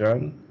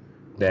position,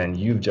 then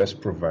you've just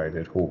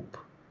provided hope.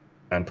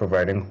 And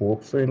providing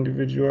hope for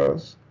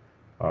individuals,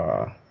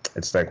 uh,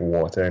 it's like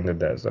water in the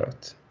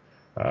desert.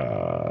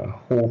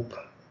 Hope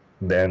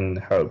then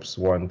helps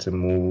one to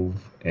move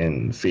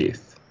in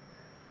faith.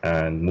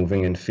 And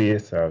moving in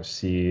faith, I've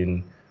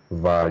seen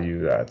value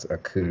that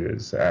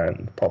occurs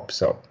and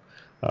pops up,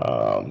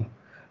 um,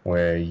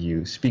 where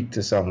you speak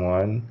to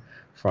someone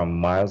from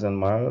miles and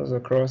miles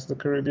across the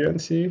Caribbean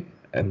Sea,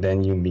 and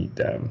then you meet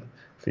them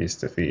face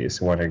to face.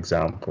 One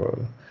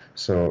example.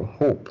 So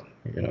hope,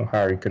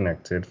 Harry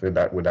connected with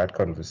that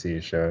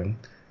conversation,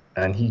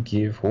 and he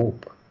gave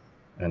hope.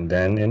 And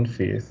then in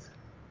faith,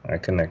 I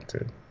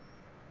connected.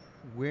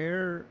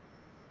 Where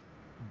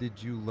did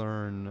you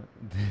learn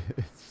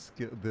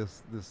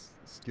this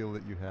skill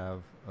that you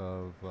have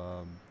of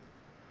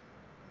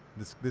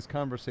this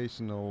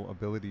conversational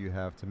ability you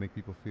have to make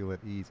people feel at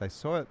ease? I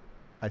saw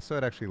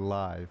it actually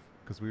live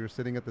because we were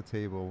sitting at the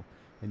table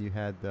and you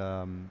had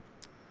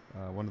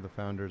one of the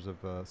founders of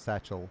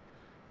Satchel.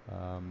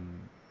 Um,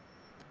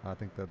 I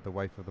think that the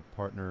wife of the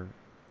partner,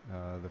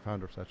 the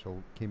founder of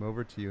Satchel, came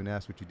over to you and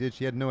asked what you did.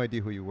 She had no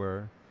idea who you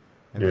were,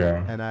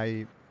 Yeah. and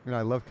I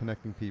I love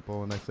connecting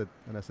people, and I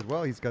said,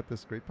 well, he's got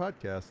this great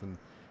podcast,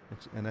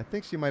 and I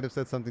think she might have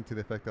said something to the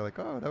effect that like,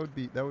 oh,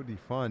 that would be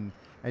fun,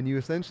 and you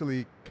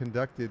essentially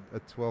conducted a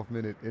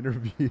 12-minute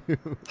interview,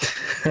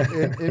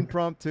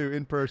 impromptu,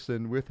 in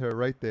person with her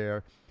right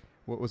there.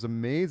 What was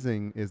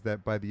amazing is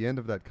that by the end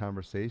of that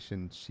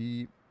conversation,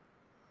 she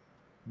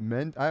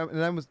and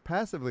I was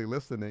passively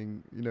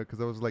listening,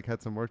 because I was like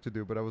had some work to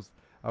do, but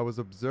I was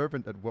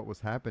observant at what was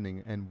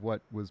happening and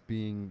what was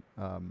being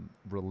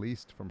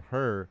released from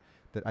her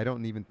that I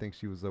don't even think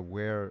she was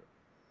aware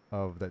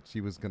of that she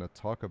was going to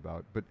talk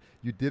about. But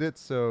you did it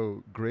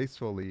so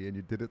gracefully and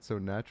you did it so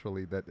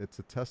naturally that it's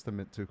a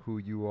testament to who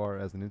you are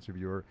as an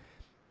interviewer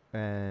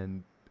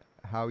and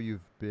how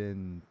you've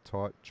been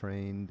taught,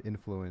 trained,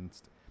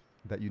 influenced,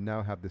 that you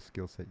now have this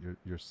skill set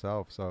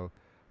yourself. So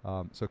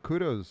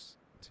kudos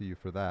to you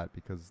for that,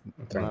 because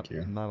Thank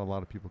you. not a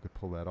lot of people could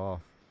pull that off.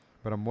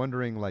 But I'm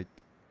wondering, like,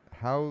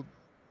 how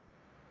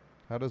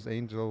how does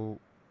Angel,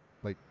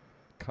 like,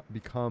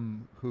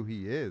 become who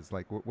he is?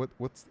 Like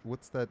what's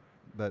that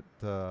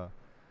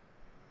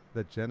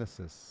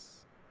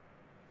genesis?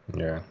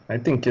 Yeah, I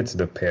think it's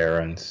the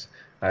parents.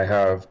 I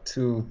have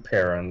two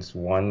parents,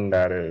 one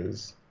that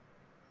is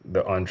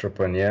the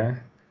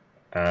entrepreneur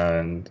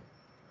and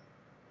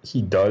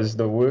he does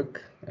the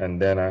work,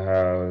 and then I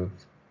have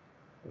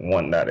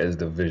one that is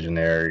the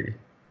visionary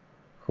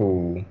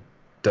who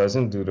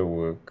doesn't do the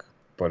work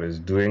but is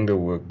doing the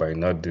work by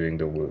not doing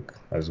the work.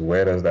 As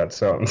weird as that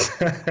sounds.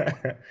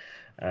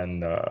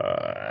 And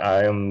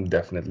I am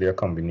definitely a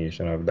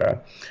combination of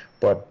that.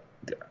 But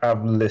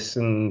I've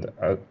listened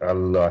a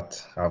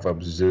lot, I've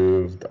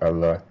observed a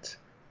lot,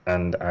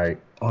 and I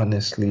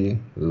honestly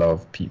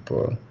love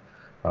people.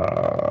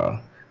 Uh,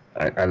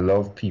 I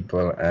love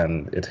people,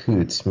 and it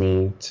hurts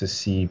me to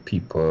see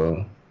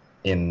people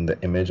in the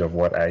image of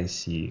what I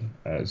see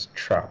as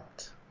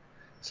trapped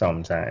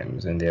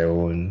sometimes in their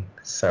own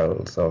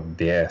cells of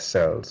their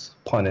cells,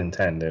 pun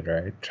intended,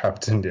 right?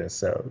 Trapped in their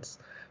cells,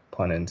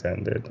 pun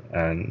intended.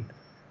 And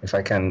if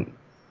I can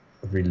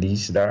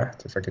release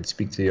that, if I could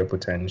speak to your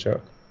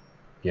potential,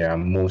 yeah,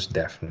 I'm most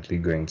definitely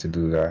going to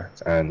do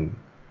that. And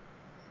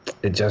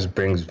it just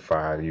brings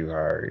value,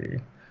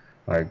 Harry.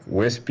 Like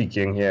we're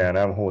speaking here and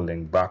I'm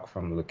holding back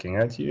from looking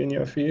at you in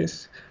your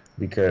face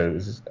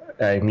because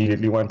I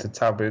immediately want to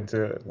tap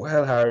into,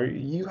 well, Harry,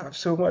 you have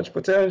so much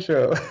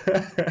potential.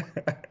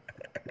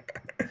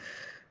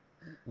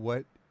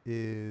 What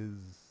is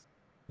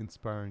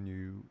inspiring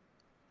you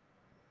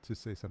to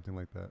say something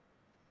like that?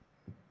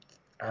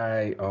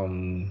 I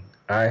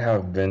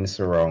have been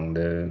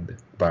surrounded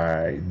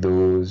by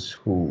those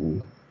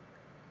who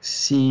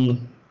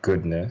see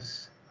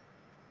goodness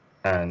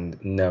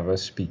and never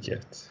speak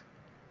it.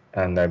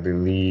 And I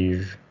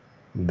believe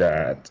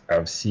that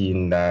I've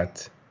seen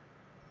that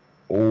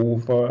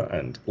over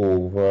and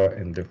over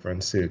in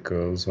different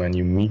circles when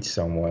you meet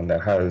someone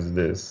that has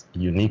this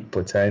unique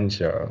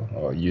potential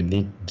or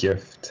unique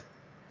gift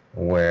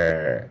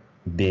where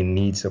they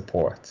need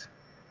support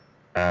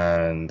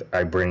and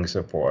I bring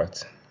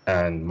support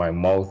and my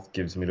mouth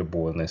gives me the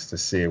boldness to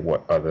say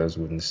what others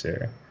wouldn't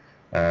say.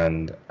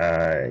 And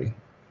I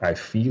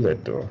feel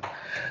it though.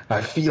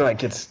 I feel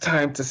like it's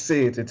time to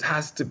say it. It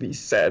has to be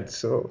said.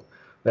 So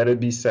let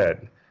it be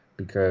said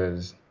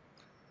because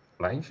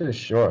life is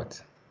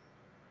short.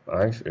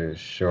 Life is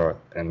short,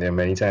 and there are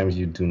many times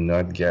you do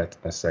not get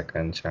a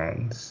second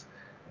chance.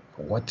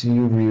 What do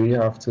you really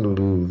have to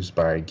lose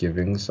by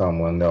giving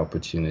someone the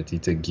opportunity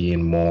to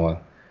gain more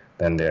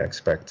than they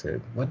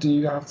expected? What do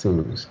you have to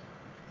lose?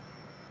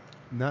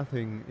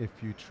 Nothing if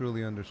you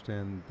truly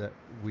understand that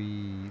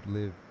we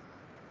live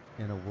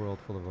in a world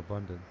full of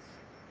abundance.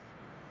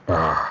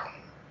 Ah,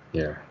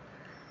 yeah.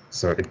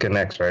 So it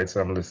connects, right? So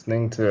I'm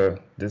listening to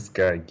this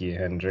guy, Guy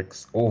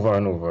Hendricks, over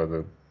and over,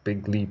 the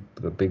big leap,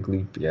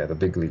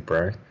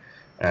 right?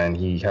 And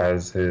he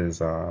has his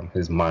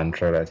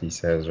mantra that he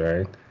says,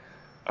 right?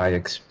 I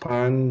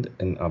expand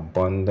in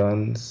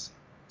abundance,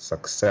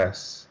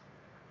 success,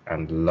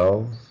 and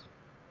love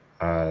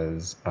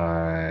as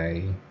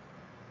I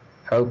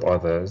help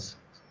others.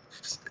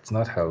 It's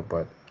not help,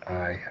 but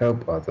I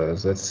help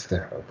others. That's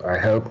the help. I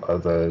help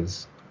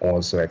others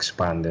also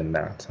expand in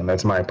that. And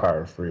that's my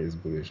paraphrase,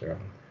 Bulisha.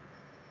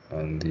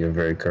 And you're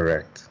very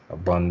correct.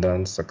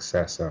 Abundance,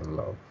 success, and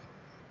love.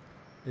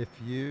 If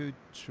you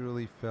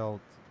truly felt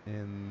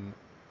in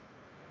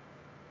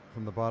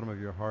from the bottom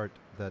of your heart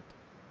that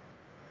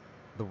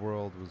the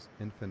world was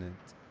infinite,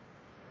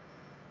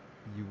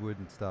 you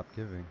wouldn't stop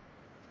giving.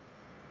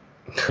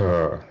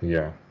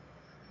 Yeah,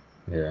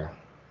 yeah.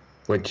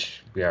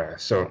 Which, yeah,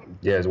 so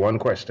there's one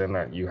question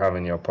that you have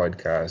in your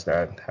podcast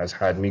that has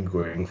had me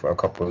going for a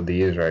couple of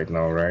days right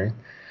now, right?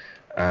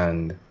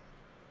 And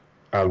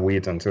I'll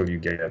wait until you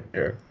get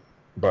there,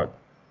 but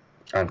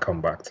and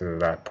come back to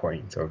that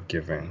point of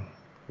giving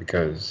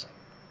because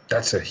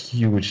that's a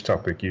huge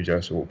topic you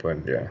just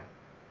opened there,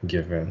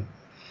 giving.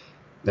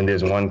 And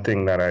there's one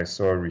thing that I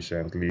saw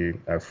recently,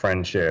 a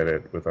friend shared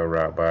it with a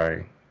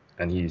rabbi,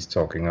 and he's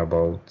talking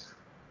about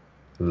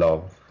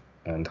love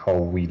and how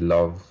we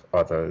love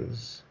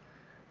others.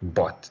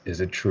 But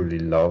is it truly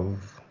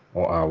love,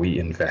 or are we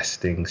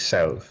investing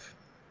self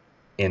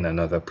in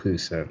another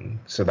person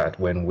so that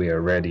when we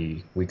are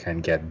ready, we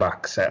can get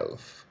back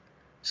self?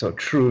 So,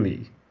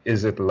 truly,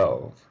 is it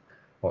love,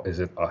 or is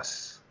it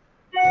us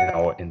in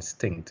our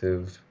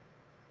instinctive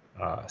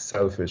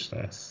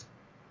selfishness,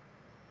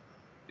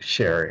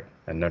 sharing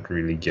and not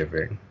really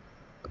giving?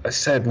 I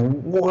said,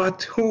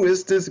 what? Who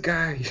is this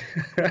guy?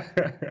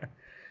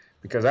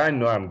 Because I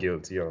know I'm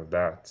guilty of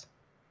that,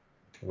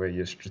 where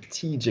you're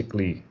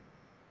strategically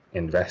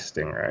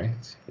investing,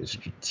 right? You're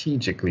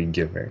strategically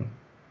giving,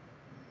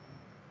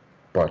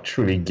 but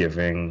truly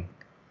giving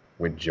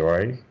with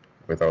joy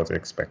without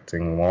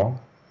expecting more.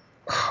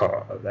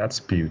 Oh, that's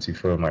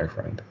beautiful, my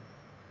friend.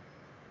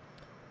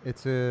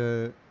 It's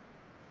I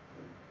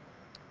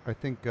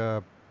think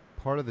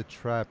part of the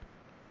trap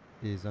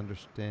is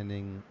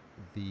understanding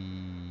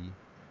the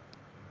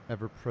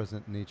ever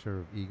present nature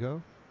of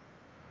ego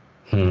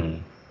Hmm.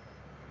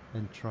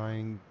 and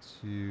trying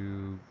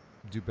to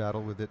do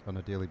battle with it on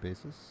a daily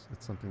basis.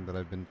 It's something that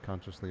I've been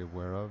consciously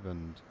aware of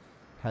and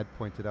had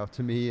pointed out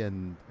to me,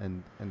 and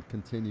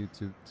continue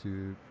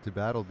to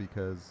battle,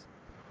 because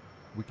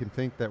we can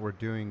think that we're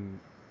doing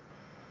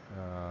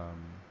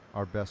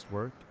our best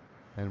work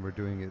and we're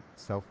doing it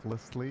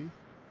selflessly.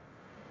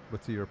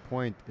 But to your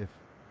point, if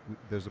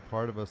there's a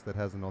part of us that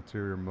has an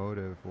ulterior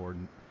motive,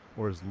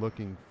 or is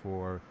looking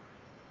for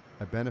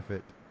a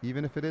benefit,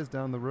 even if it is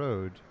down the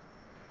road,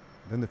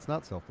 then it's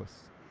not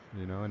selfless,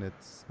 and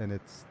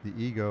it's the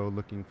ego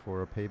looking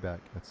for a payback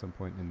at some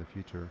point in the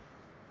future.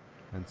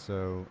 And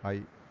so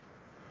I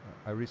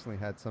recently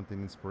had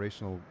something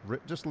inspirational,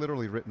 just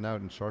literally written out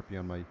in Sharpie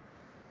on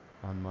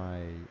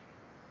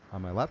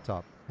my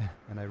laptop,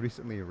 and I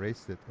recently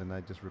erased it, and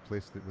I just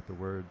replaced it with the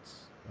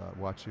words,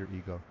 "Watch your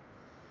ego."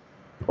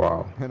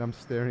 Wow. And I'm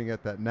staring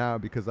at that now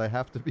because I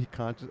have to be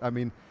conscious. I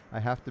mean, I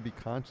have to be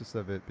conscious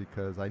of it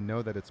because I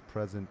know that it's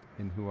present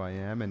in who I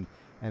am, and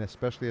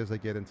especially as I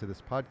get into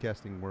this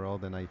podcasting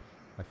world, and I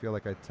feel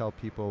like I tell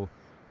people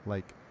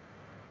like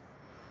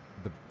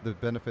the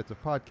benefits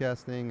of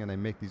podcasting, and I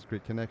make these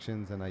great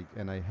connections, and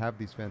I have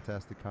these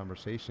fantastic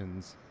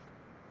conversations.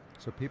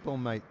 So people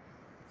might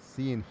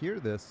see and hear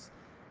this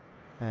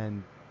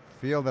and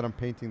feel that I'm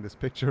painting this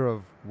picture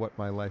of what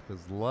my life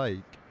is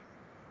like.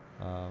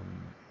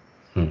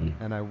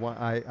 And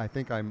I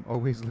think I'm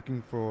always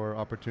looking for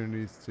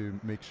opportunities to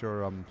make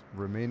sure I'm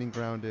remaining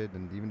grounded,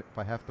 and even if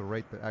I have to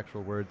write the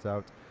actual words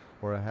out,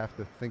 or I have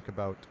to think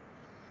about,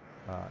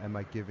 am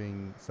I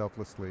giving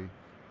selflessly,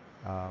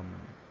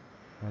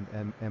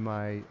 and am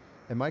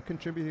I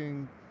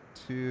contributing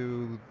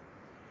to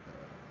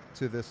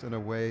this in a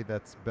way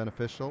that's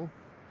beneficial,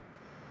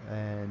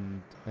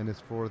 and is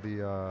for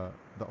the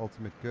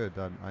ultimate good.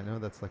 I know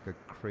that's like a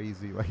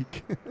crazy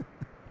like.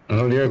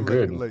 Oh, you're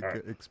good.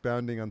 Like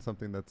expounding on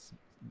something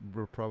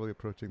we're probably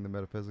approaching the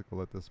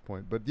metaphysical at this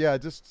point. But yeah,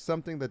 just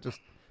something that just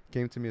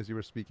came to me as you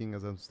were speaking,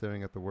 as I'm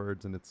staring at the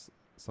words, and it's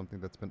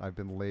something I've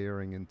been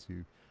layering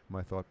into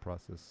my thought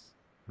process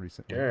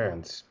recently. Yeah,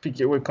 and speak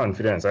it with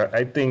confidence.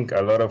 I think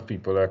a lot of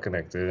people are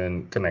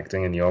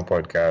connecting in your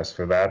podcast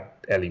for that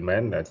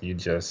element that you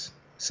just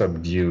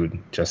subdued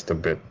just a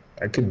bit.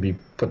 I could be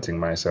putting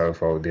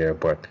myself out there,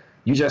 but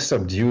you just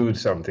subdued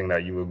something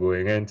that you were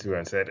going into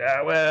and said,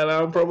 well,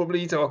 I'm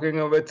probably talking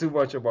a bit too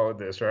much about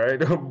this, right?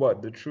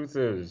 But the truth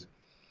is,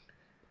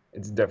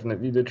 it's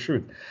definitely the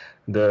truth.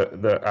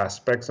 The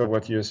aspects of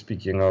what you're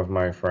speaking of,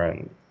 my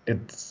friend,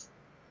 it's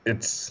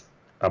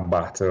a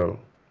battle.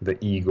 The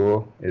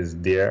ego is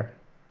there,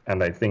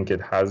 and I think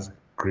it has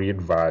great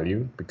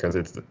value because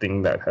it's the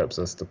thing that helps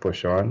us to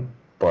push on.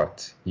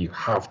 But you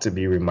have to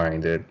be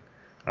reminded,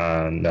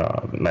 and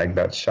like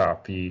that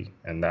Sharpie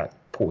and that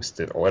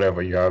Post-it or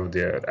whatever you have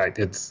there,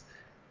 it's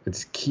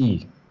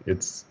key.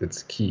 It's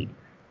key.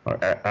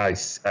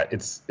 It's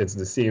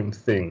the same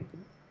thing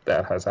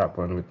that has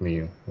happened with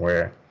me,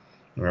 where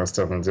I was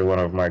talking to one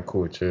of my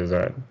coaches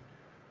at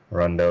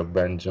Rondell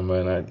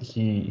Benjamin, and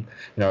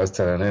I was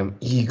telling him,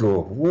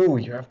 ego, whoa,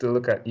 you have to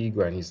look at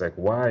ego. And he's like,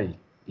 why?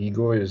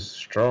 Ego is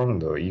strong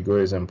though. Ego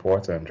is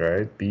important,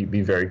 right?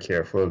 Be very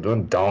careful.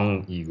 Don't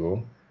down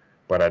ego,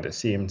 but at the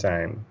same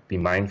time, be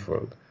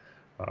mindful.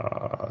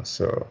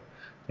 So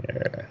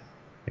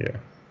yeah.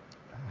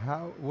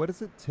 What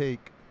does it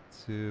take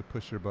to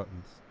push your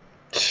buttons?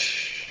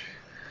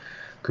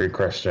 Great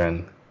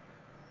question.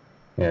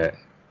 Yeah.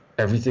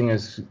 Everything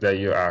that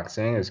you're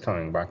asking is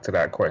coming back to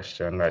that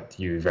question that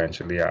you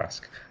eventually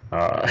ask.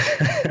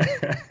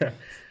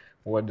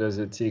 What does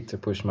it take to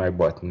push my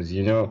buttons?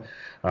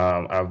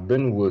 I've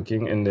been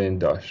working in the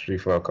industry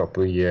for a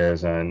couple of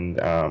years,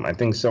 and I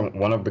think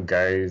one of the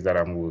guys that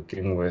I'm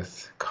working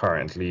with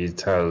currently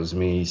tells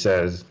me, he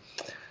says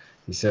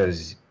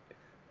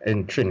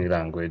in Trini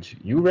language,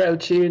 you real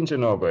change,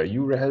 but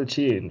you real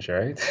change,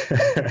 right?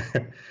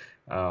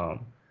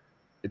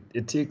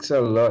 It takes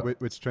a lot.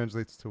 Which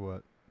translates to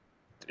what?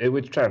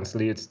 Which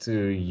translates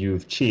to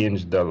you've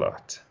changed a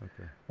lot.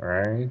 Okay.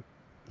 Right?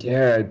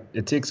 Yeah,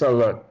 it takes a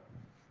lot.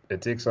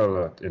 It takes a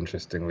lot,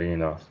 interestingly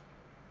enough.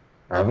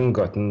 I haven't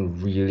gotten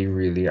really,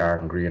 really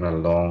angry in a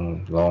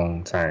long,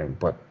 long time,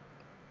 but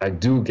I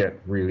do get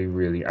really,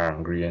 really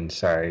angry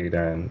inside,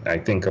 and I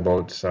think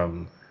about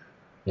some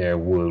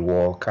World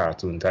War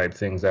cartoon type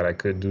things that I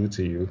could do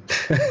to you.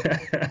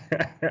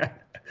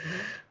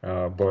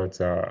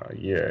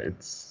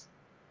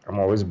 I'm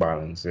always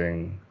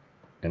balancing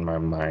in my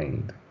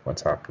mind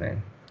what's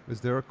happening.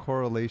 Is there a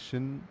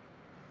correlation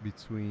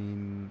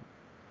between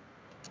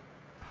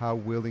how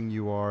willing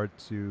you are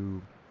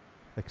to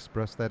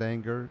express that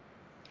anger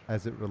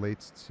as it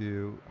relates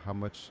to how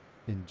much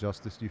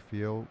injustice you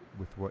feel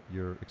with what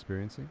you're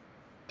experiencing?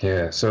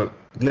 Yeah, so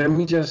let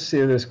me just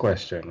say this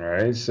question,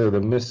 right? So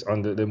the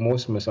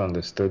most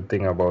misunderstood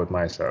thing about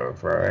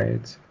myself,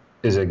 right,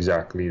 is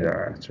exactly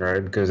that,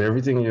 right? Because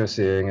everything you're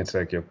saying, it's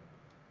like you're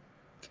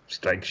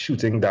like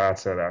shooting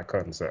darts at that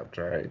concept,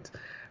 right?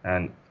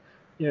 And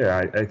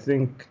yeah, I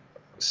think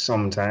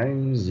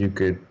sometimes you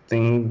could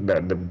think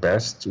that the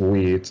best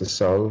way to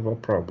solve a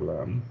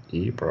problem,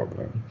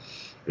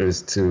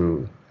 is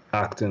to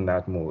act in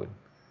that mode.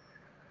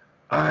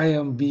 I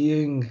am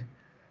being,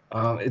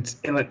 it's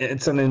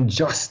an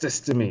injustice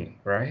to me,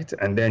 right?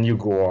 And then you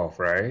go off,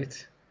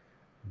 right?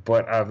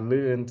 But I've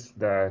learned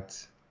that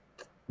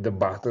the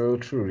battle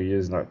truly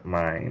is not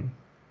mine.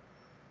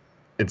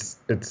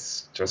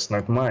 It's just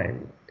not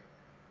mine.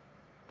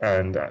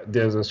 And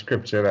there's a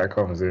scripture that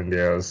comes in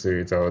there, so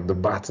it's out, the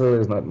battle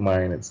is not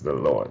mine, it's the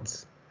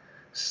Lord's.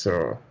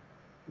 So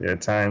there are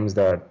times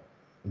that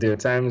there are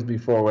times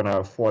before when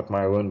I've fought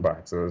my own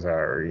battles,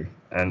 Harry,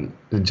 and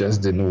it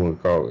just didn't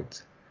work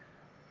out.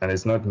 And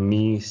it's not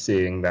me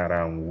saying that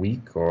I'm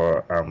weak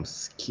or I'm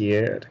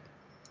scared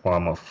or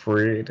I'm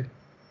afraid,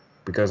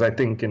 because I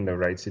think in the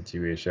right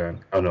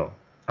situation, oh no,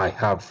 I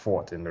have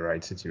fought in the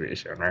right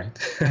situation, right?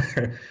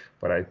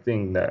 But I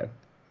think that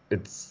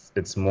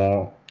it's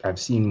more, I've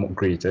seen more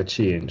greater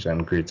change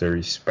and greater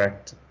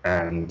respect,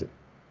 and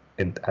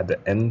at the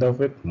end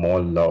of it,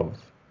 more love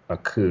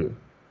occur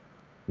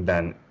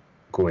than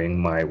going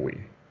my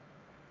way.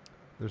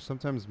 There's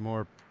sometimes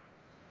more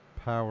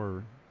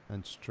power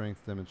and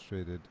strength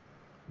demonstrated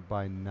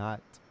by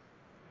not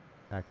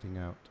acting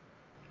out.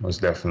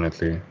 Most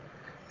definitely.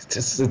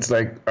 It's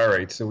like, all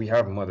right, so we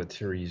have Mother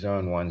Teresa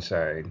on one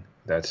side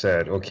that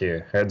said,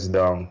 okay, heads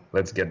down,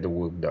 let's get the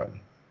work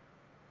done.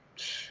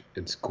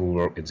 It's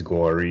cool, it's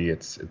gory,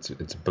 it's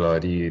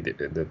bloody,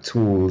 the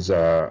tools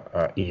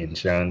are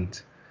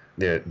ancient,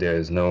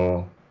 there's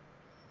no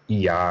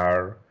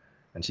ER,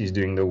 and she's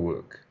doing the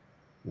work.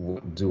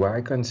 Do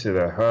I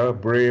consider her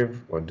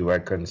brave, or do I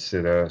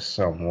consider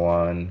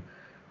someone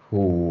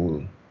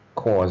who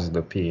caused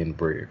the pain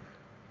brave?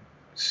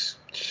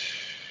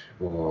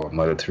 Oh,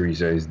 Mother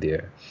Teresa is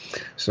there.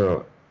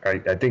 So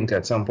I think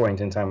at some point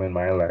in time in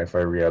my life, I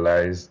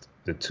realized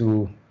the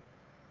two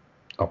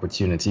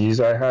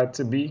opportunities I had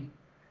to be,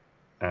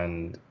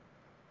 and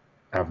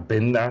I've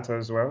been that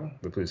as well.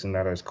 The person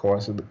that has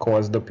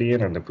caused the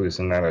pain and the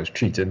person that has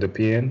treated the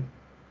pain.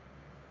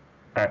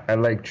 I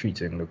like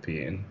treating the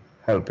pain,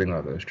 helping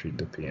others treat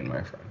the pain,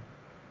 my friend.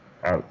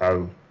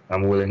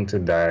 I'm willing to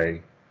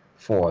die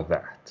for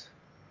that,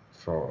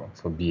 for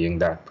being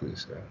that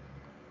person.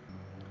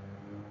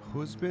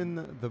 Who's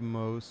been the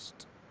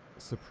most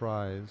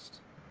surprised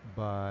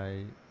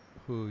by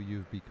who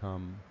you've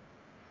become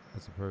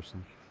as a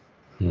person?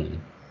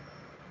 I'm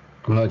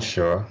not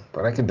sure,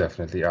 but I can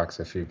definitely ask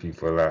a few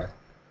people that.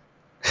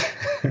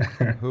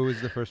 Who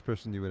is the first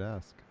person you would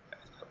ask?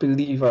 I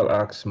believe I'll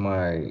ask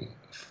my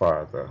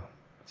father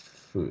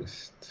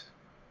first.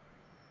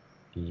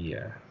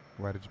 Yeah.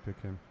 Why did you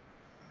pick him?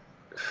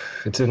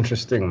 It's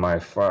interesting. My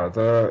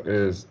father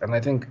is, and I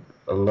think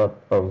a lot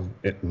of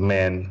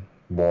men,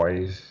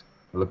 boys,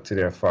 look to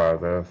their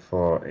father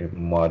for a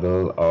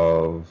model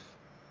of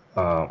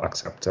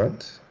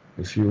acceptance,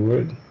 if you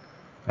would.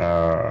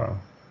 Uh,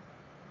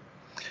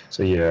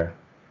 so yeah,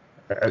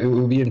 it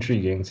will be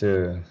intriguing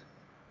to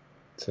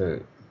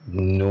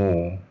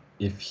know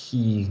if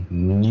he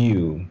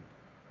knew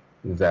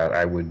that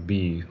I would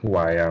be who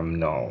I am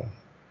now.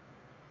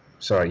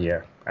 So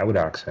yeah, I would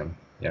ask him.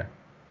 Yeah.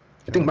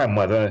 I think my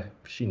mother,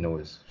 she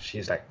knows.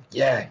 She's like,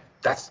 yeah,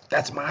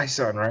 that's my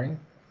son, right?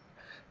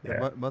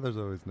 Yeah. Mothers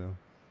always know.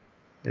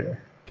 Yeah.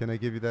 Can I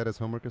give you that as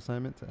homework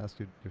assignment to ask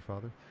your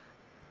father?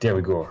 There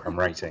we go. I'm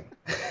writing.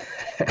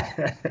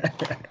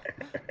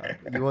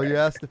 Well, you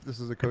asked if this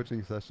was a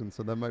coaching session,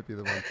 so that might be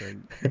the one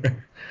thing.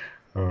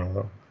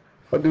 How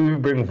do we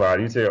bring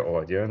value to your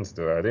audience,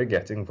 though? Are they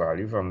getting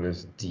value from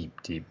this deep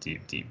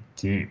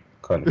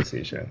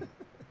conversation?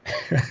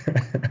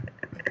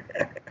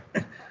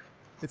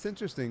 It's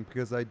interesting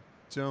because I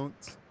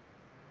don't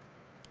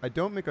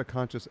make a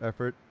conscious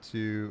effort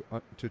to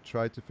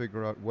try to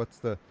figure out what's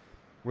the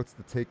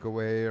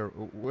takeaway, or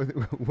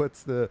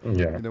what's the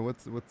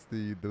what's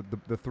the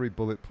 3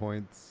 bullet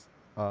points,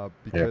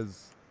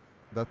 because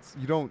that's,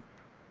 you don't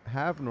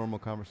have normal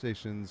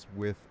conversations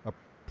with a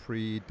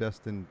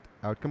predestined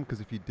outcome, because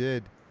if you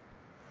did,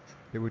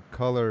 it would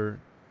color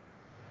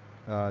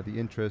the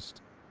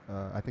interest.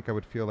 I think I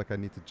would feel like I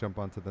need to jump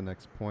onto the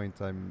next point.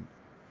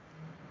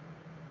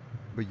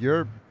 But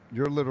you're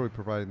literally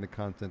providing the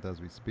content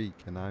as we speak,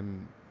 and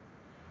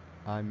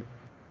I'm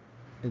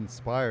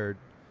inspired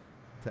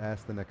to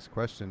ask the next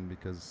question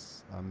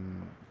because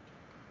I'm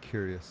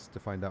curious to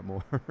find out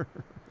more.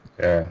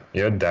 Yeah,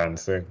 you're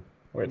dancing.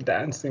 We're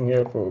dancing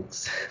here,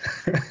 folks.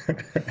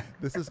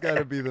 This has got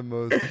to be the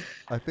most,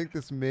 I think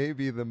this may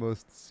be the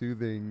most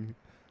soothing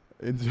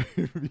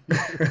interview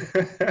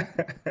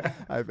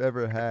I've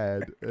ever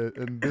had.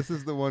 And this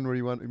is the one where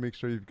you want to make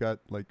sure you've got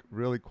like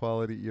really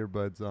quality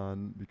earbuds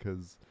on,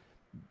 because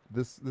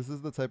this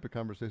is the type of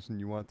conversation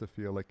you want to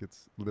feel like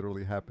it's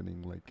literally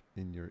happening like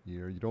in your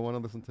ear. You don't want to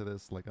listen to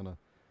this like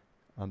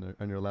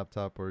on your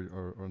laptop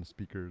or on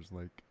speakers.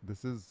 Like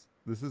this is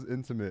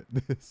intimate.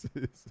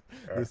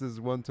 This is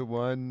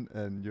one-to-one,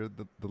 and you're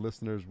the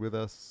listeners with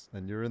us,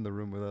 and you're in the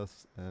room with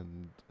us,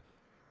 and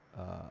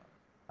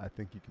I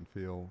think you can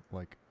feel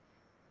like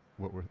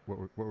what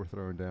we're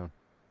throwing down.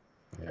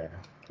 Yeah,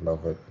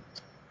 love it.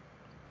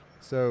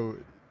 So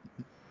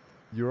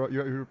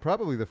you're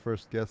probably the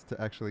first guest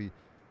to actually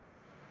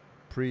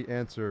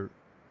pre-answer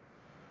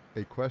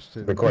a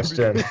question. The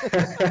question.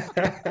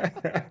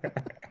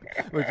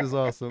 Which is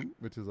awesome.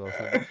 Which is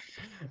awesome.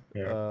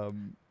 Yeah.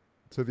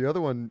 So the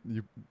other one,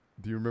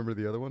 do you remember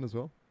the other one as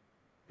well?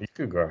 You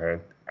could go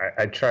ahead.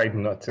 I tried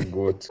not to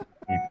go too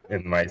deep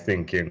in my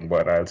thinking,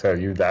 but I'll tell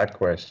you that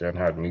question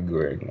had me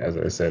going, as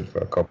I said, for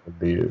a couple of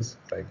days.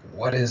 Like,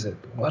 what is it?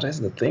 What is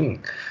the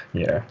thing?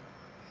 Yeah.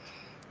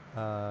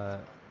 Uh,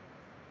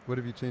 what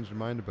have you changed your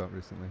mind about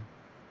recently?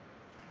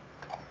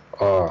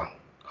 Oh,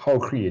 how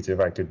creative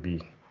I could be.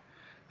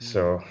 Hmm.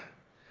 So,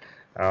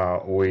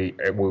 we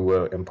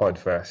were in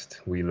Podfest.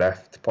 We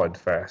left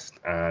Podfest,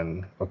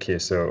 and okay,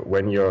 so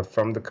when you're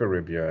from the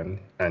Caribbean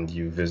and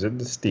you visit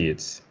the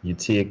States, you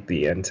take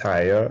the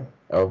entire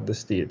of the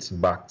States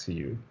back to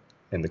you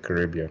in the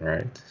Caribbean,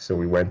 right? So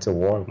we went to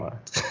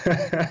Walmart,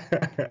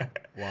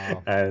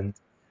 Wow. and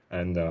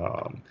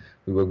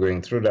we were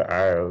going through the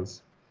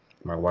aisles.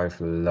 My wife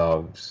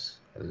loves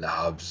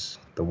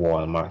the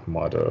Walmart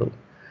model,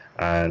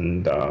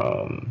 and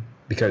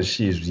because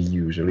she's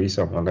usually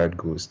someone that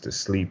goes to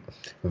sleep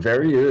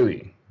very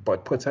early,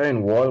 but put her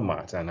in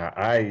Walmart and her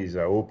eyes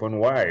are open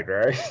wide,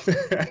 right?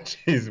 And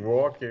she's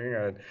walking,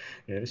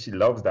 and she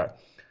loves that.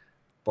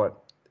 But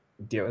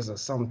there was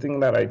something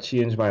that I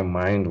changed my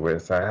mind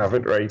with. I have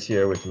it right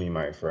here with me,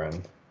 my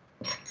friend,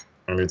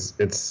 and it's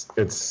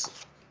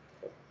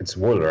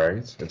wool,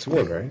 right? It's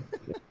wool, right?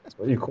 That's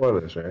what you call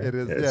this, right? It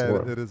is, Yeah, it's yeah.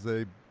 wool. It is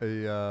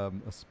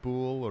a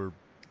spool or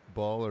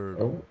ball or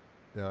Oh,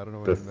 yeah. I don't know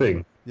what the it meant.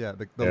 thing. Yeah,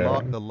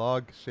 Yeah. the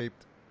log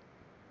shaped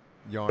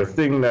The yarn.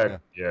 thing Yeah,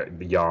 that, yeah,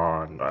 the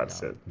yarn,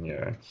 that's yarn. it.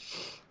 Yeah.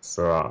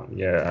 So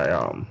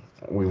yeah,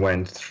 we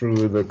went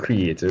through the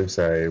creative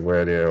side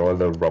where there are all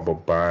the rubber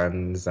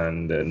bands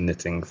and the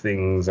knitting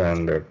things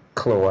and the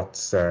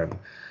cloths and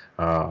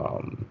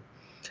um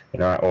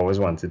I always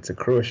wanted to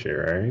crochet,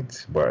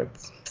 right? But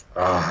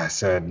I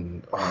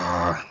said,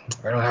 I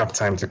don't have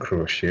time to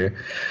crochet,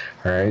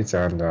 right?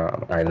 And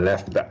I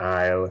left the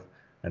aisle,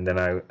 and then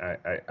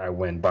I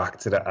went back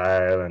to the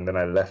aisle, and then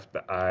I left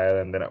the aisle,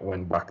 and then I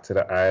went back to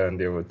the aisle, and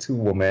there were two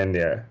women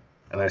there.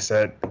 And I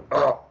said,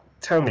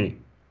 tell me,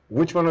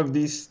 which one of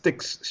these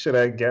sticks should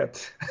I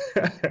get?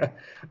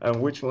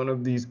 And which one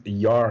of these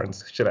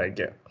yarns should I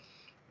get?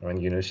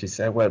 And she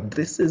said, well,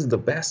 this is the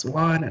best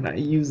one, and I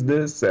use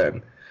this,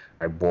 and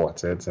I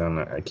bought it, and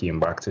I came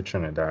back to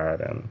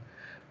Trinidad, and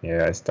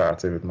yeah, I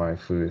started with my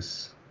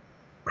first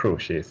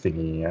crochet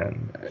thingy,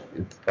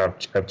 and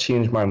I've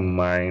changed my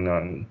mind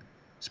on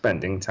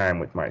spending time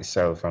with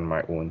myself and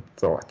my own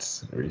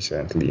thoughts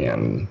recently,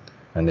 and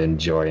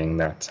enjoying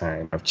that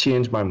time. I've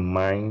changed my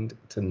mind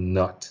to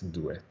not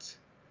do it,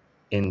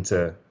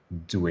 into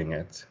doing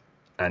it,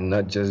 and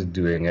not just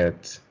doing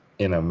it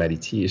in a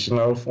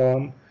meditational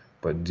form,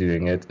 but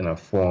doing it in a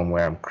form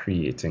where I'm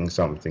creating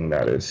something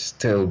that is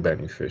still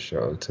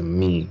beneficial to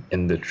me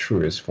in the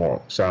truest form.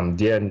 So I'm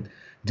then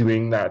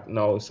doing that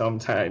now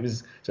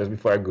sometimes just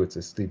before I go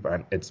to sleep,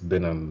 and it's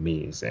been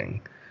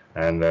amazing.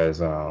 And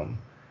as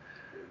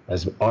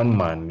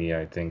unmanly,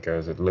 I think,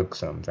 as it looks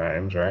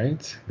sometimes,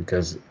 right?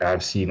 Because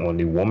I've seen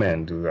only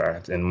women do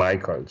that in my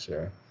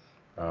culture.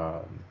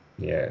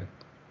 Yeah,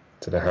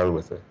 to the hell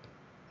with it.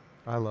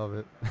 I love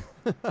it.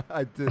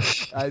 I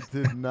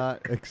did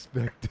not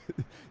expect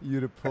you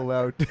to pull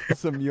out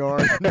some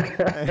yarn and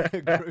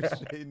a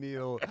crochet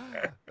needle.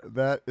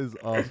 That is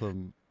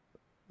awesome.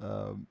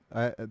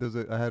 I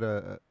had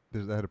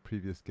a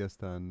previous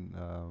guest on,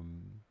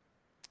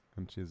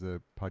 and she has a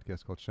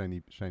podcast called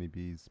Shiny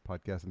Bees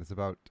podcast, and it's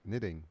about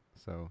knitting.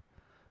 So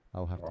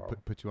I'll have to Wow.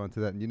 put you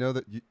onto that. And you know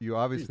that you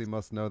obviously Please.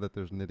 must know that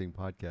there's knitting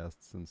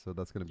podcasts, and so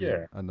that's going to be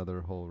Yeah,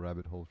 another whole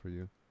rabbit hole for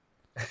you.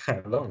 I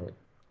love it.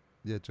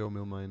 Yeah, Joe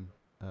Milmine.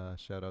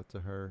 Shout out to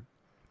her.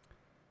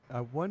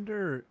 I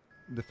wonder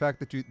the fact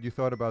that you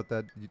thought about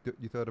that.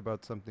 You thought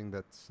about something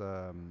that's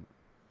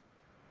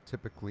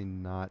typically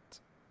not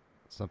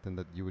something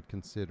that you would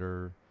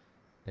consider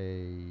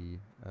a.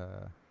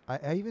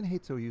 I even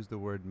hate to use the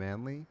word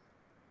manly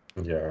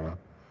Yeah,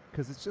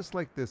 because it's just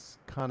like this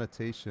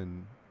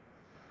connotation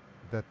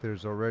that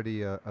there's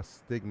already a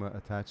stigma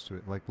attached to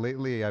it. Like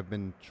lately, I've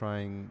been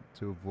trying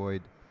to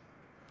avoid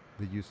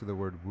the use of the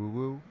word woo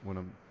woo when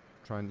I'm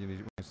trying when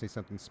you say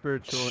something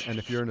spiritual, and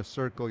if you're in a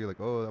circle, you're like,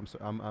 oh,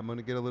 I'm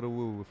gonna get a little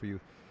woo woo for you,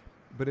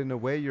 but in a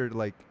way, you're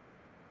like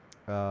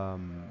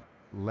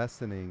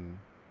lessening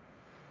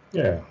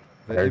yeah,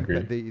 I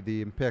agree.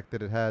 the impact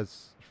that it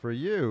has for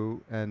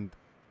you, and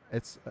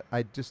it's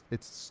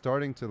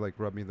starting to like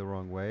rub me the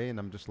wrong way, and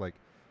I'm just like,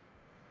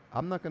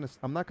 I'm not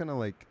gonna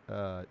like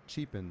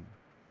cheapen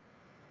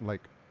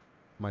like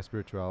my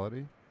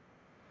spirituality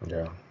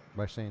Yeah,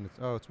 by saying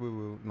it's woo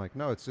woo. I'm like,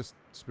 no, it's just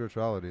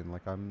spirituality, and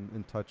like I'm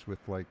in touch with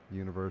like the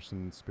universe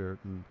and spirit,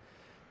 and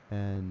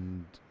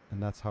and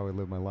that's how I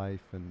live my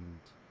life, and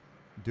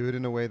do it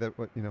in a way that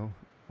what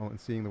and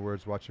seeing the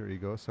words "watch your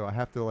ego." So I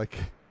have to like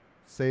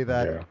say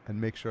that yeah, and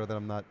make sure that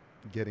I'm not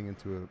getting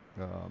into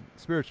a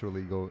spiritual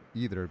ego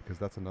either, because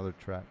that's another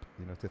trap.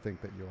 To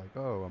think that you're like,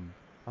 oh,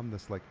 I'm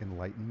this like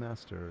enlightened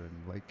master,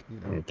 and like, you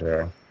know.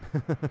 Okay.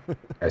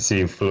 I see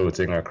you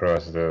floating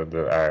across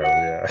the aisle,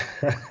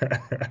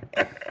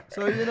 yeah.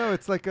 So, you know,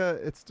 it's like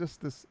it's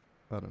just this,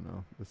 I don't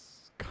know,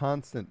 this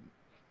constant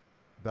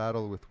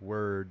battle with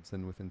words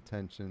and with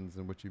intentions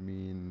and what you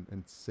mean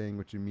and saying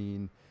what you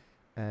mean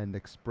and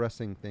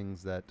expressing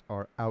things that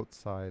are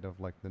outside of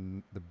like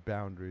the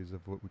boundaries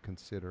of what we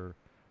consider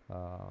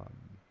um,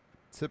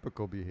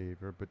 typical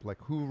behavior. But like,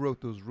 who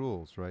wrote those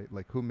rules, right?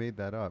 Like, who made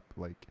that up?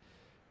 Like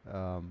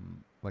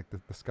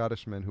the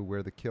Scottish men who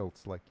wear the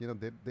kilts, like, you know,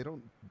 they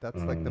don't.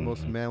 That's like the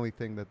most Mm, manly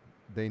thing that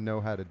they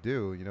know how to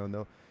do, you know.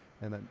 No,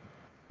 and then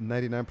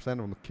 99% of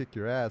them will kick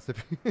your ass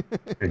if you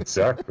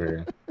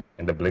exactly.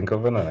 In the blink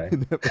of an eye.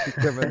 in the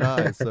blink of an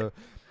eye. So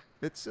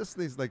it's just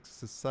these like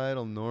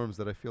societal norms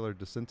that I feel are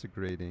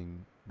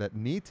disintegrating, that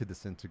need to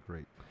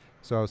disintegrate.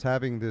 So I was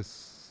having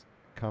this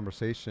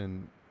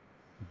conversation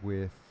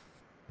with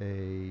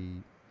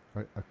a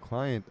a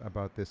client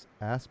about this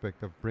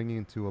aspect of bringing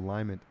into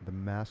alignment the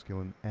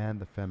masculine and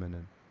the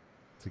feminine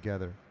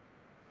together,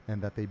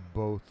 and that they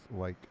both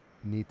like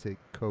need to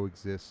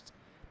coexist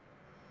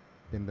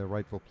in their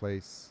rightful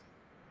place,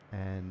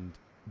 and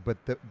but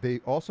they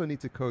also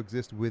need to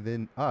coexist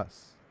within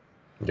us.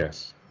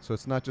 Yes. So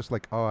it's not just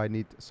like, oh, I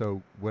need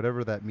so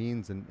whatever that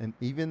means, and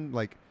even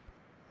like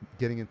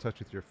getting in touch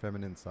with your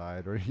feminine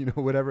side, or you know,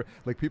 whatever,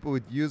 like people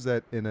would use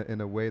that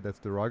in a way that's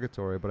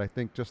derogatory, but I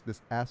think just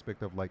this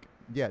aspect of like,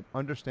 yeah,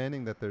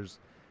 understanding that there's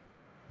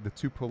the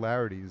two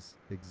polarities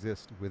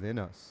exist within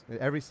us.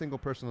 Every single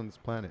person on this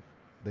planet,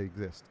 they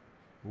exist.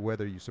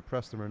 Whether you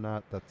suppress them or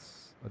not,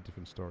 that's a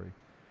different story.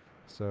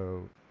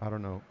 So I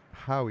don't know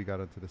how we got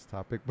into this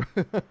topic,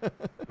 but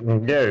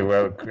Yeah,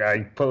 well, I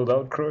pulled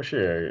out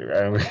crochet,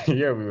 and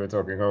yeah, we were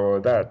talking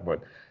about that.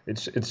 But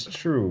it's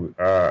true.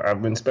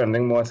 I've been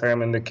spending more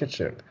time in the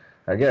kitchen.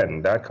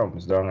 Again, that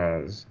comes down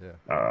as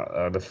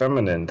yeah, the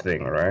feminine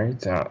thing,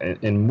 right?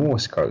 In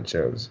most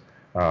cultures,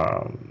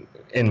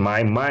 in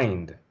my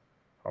mind,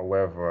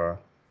 however,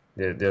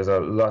 there's a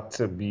lot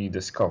to be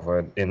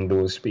discovered in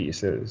those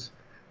spaces.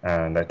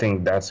 And I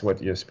think that's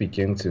what you're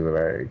speaking to.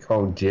 Like,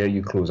 how dare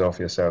you close off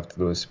yourself to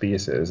those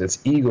spaces? It's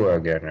ego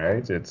again,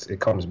 right? It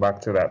comes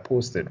back to that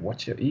post-it.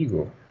 What's your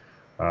ego?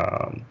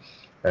 Um,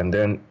 and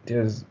then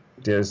there's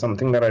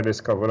something that I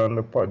discovered on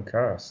the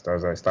podcast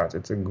as I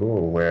started to go,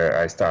 where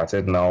I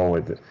started now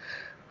with,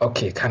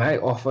 okay, can I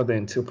offer the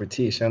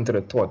interpretation to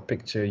the thought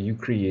picture you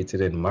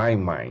created in my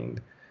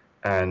mind?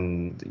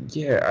 And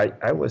yeah,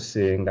 I was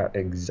saying that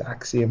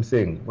exact same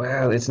thing.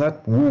 Well, it's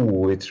not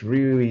woo, it's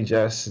really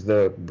just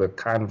the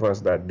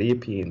canvas that they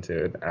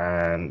painted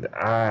and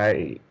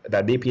I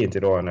that they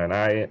painted on, and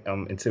I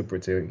am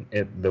interpreting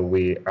it the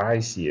way I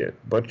see it.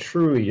 But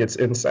truly it's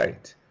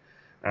insight.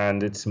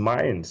 And it's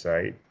my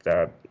insight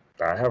that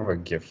I have a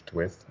gift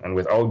with, and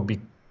without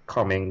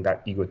becoming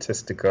that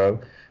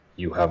egotistical,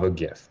 you have a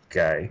gift,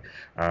 guy.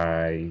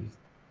 I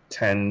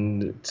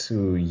tend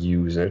to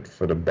use it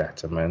for the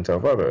betterment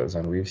of others,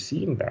 and we've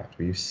seen that.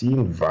 We've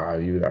seen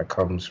value that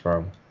comes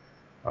from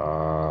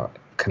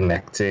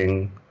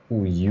connecting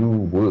who you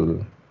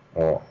were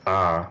or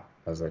are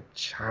as a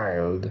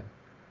child,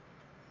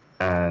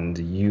 and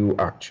you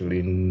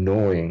actually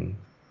knowing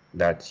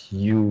that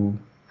you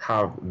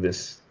have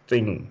this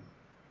thing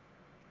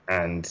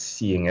and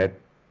seeing it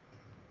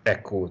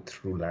echo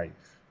through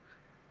life,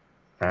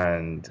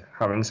 and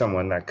having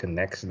someone that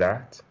connects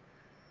that,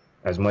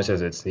 as much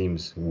as it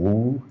seems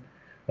woo,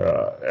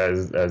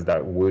 as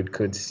that word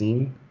could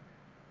seem,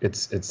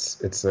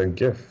 it's a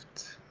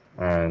gift,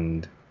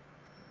 and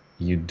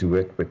you do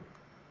it with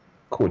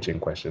coaching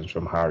questions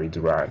from Harry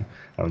Duran.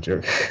 I'm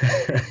joking.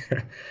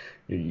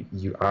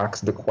 You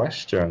ask the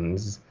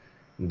questions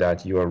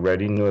that you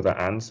already know the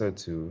answer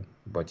to,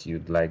 but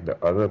you'd like the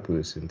other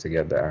person to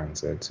get the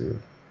answer to.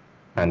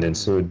 And in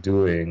so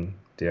doing,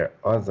 there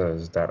are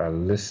others that are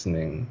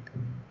listening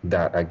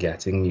that are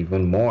getting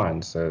even more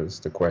answers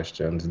to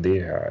questions they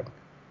had.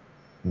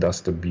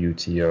 That's the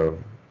beauty of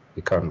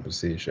the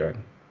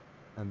conversation.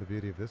 and the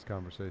beauty of this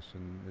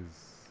conversation is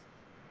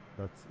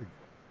that's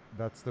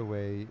that's the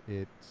way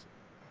it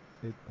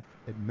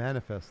it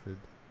manifested,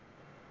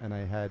 and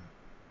I had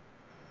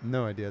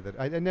no idea that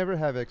I never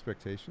have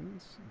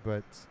expectations,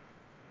 but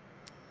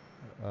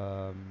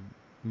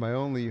my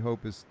only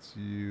hope is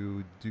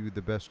to do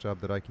the best job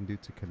that I can do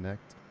to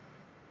connect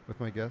with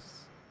my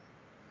guests.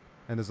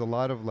 And there's a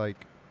lot of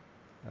like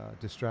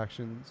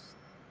distractions,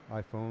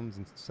 iPhones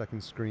and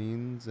second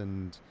screens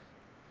and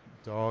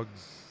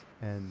dogs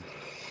and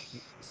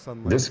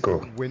sunlight,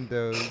 Disco.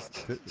 windows.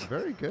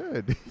 Very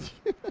good.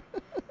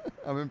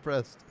 I'm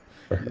impressed.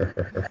 You,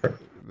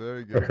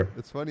 very good.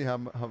 It's funny how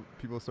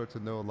people start to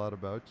know a lot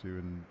about you,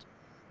 and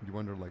you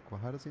wonder like, well,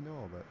 how does he know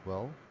all that?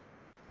 Well,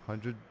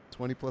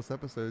 120 plus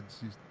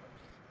episodes,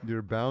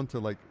 you're bound to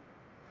like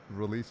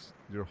release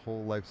your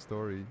whole life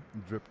story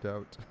dripped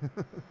out.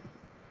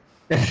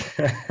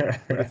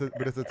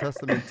 But it's a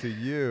testament to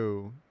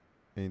you,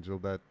 Angel,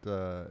 that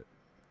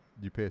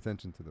you pay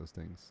attention to those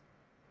things.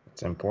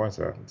 It's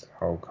important.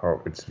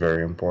 How it's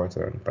very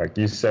important. Like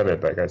you said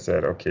it, like I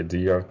said, okay, do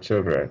you have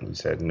children? You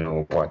said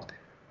no, but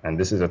and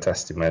this is a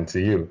testament to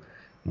you.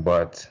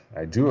 But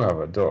I do have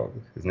a dog.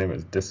 His name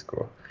is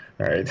Disco,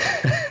 right?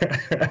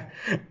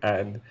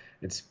 And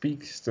it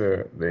speaks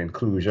to the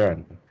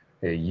inclusion.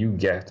 Hey, you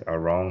get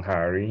around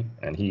Harry,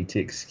 and he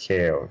takes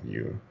care of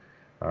you.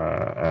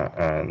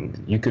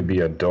 And you could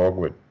be a dog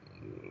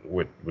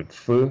with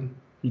fur.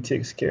 He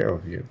takes care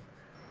of you.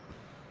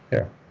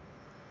 Yeah,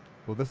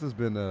 Well, this has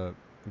been a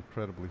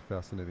incredibly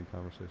fascinating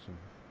conversation.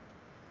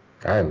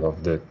 I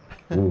loved it.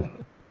 Ooh,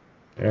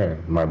 yeah,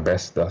 my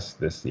best thus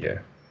this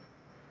year,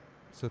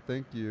 So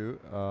thank you.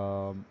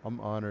 I'm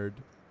honored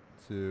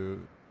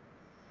to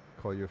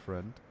call you a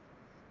friend.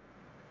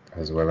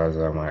 as well as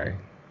am I.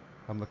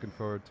 I'm looking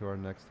forward to our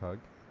next hug.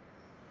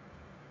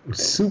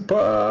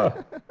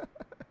 Super,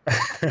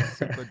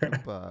 Super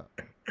duper.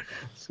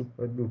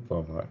 super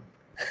duper, man.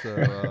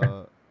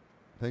 So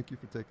thank you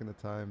for taking the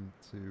time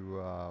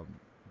to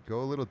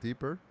go a little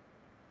deeper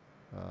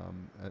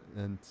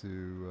and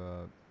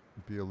to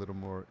be a little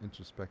more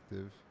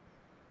introspective.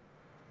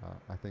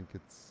 I think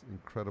it's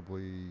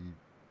incredibly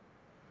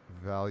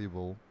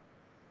valuable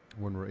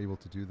when we're able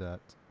to do that,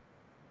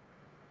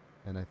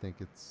 and I think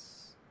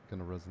it's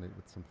going to resonate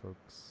with some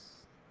folks.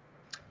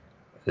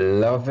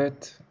 Love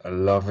it, I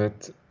love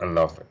it, I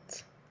love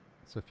it.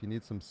 So if you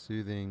need some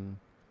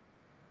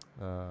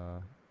uh,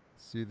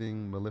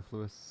 soothing,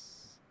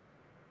 mellifluous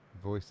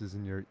voices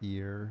in your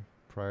ear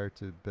prior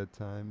to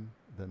bedtime,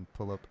 then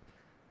pull up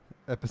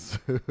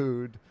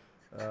episode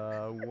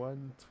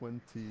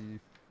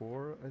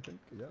 124, I think.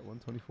 Yeah,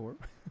 124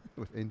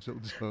 with Angel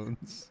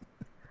Jones.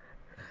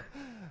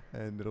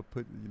 And it'll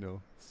put,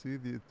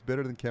 soothe you. It's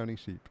better than counting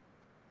sheep.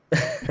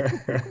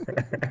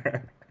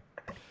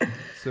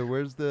 So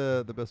where's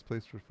the best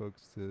place for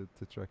folks to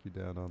track you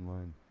down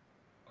online?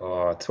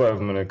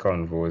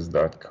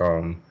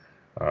 12minuteconvos.com.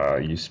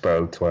 You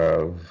spell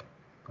 12,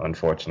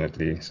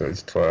 unfortunately, so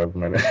it's 12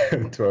 minute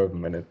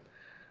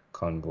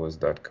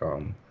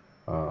 12minuteconvos.com.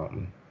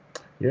 Um,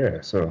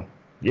 yeah, so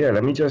yeah,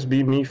 let me just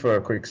be me for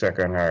a quick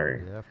second,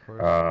 Harry. Yeah, of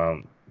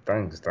course.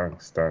 Thanks.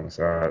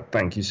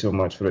 Thank you so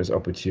much for this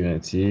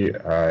opportunity.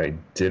 I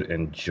did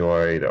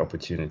enjoy the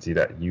opportunity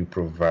that you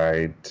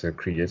provide to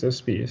create a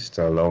space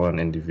to allow an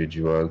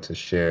individual to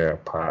share a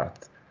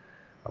path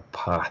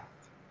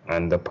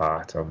and the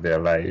part of their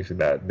life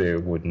that they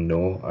would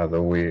no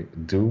other way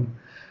do.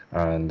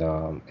 And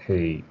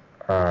hey,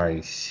 I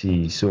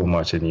see so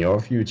much in your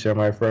future,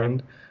 my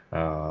friend.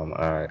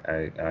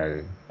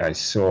 I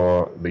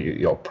saw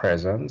your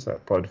presence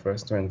at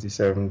Podfest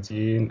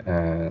 2017,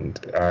 and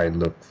I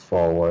look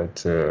forward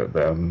to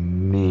the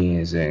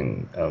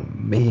amazing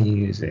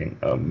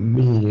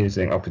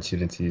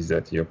opportunities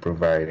that you're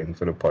providing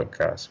for the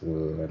podcast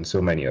world and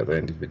so many other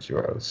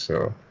individuals.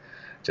 So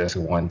just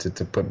wanted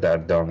to put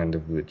that down in the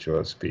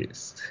virtual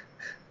space.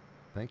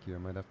 Thank you. I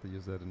might have to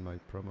use that in my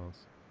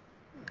promos.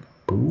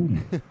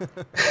 Boom.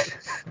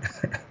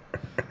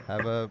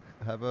 Have a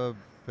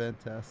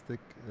fantastic,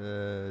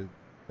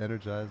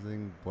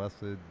 energizing,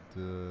 blessed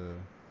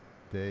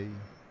day,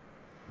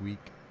 week,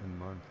 and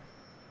month.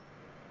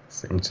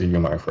 Same to you,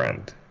 my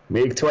friend.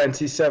 Make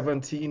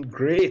 2017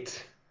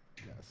 great.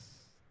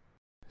 Yes.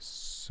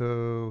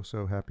 So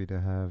happy to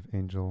have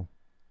Angel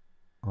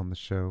on the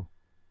show,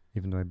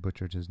 even though I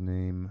butchered his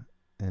name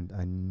and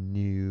I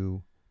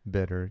knew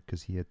better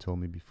because he had told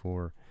me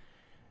before.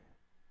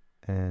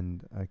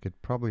 And I could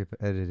probably have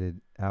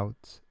edited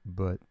out,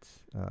 but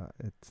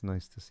it's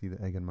nice to see the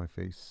egg in my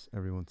face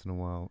every once in a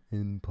while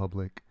in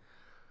public.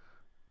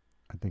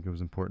 I think it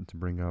was important to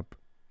bring up.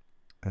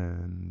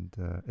 And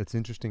it's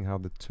interesting how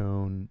the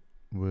tone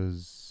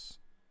was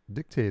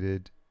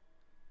dictated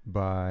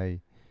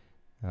by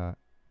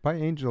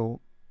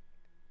Angel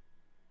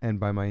and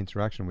by my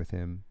interaction with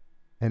him.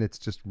 And it's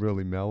just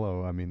really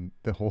mellow. I mean,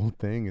 the whole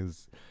thing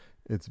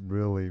it's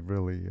really,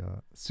 really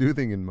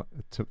soothing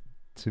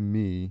to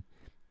me.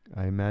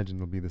 I imagine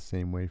it'll be the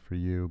same way for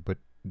you, but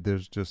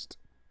it just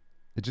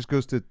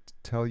goes to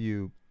tell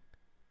you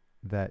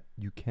that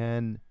you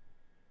can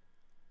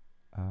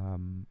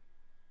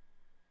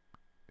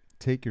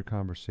take your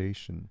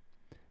conversation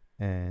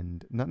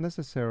and not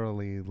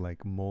necessarily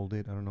like mold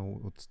it. I don't know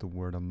what's the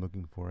word I'm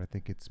looking for. I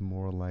think it's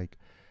more like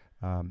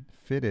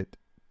fit it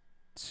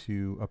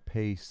to a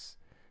pace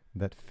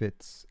that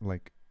fits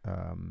like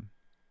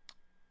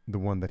the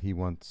one that he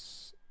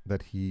wants,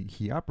 that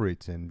he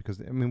operates in. Because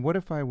I mean, what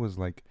if I was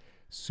like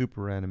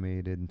super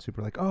animated and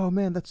super like, oh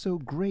man, that's so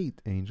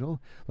great, Angel,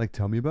 like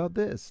tell me about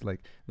this, like,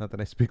 not that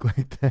I speak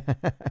like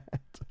that,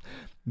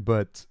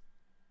 but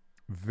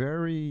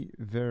very,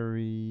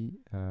 very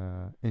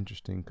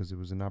interesting, because it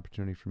was an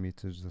opportunity for me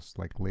to just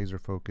like laser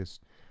focus.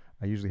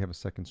 I usually have a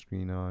second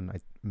screen on.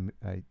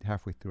 I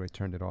halfway through I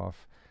turned it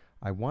off.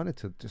 I wanted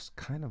to just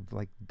kind of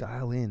like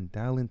dial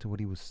into what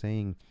he was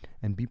saying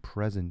and be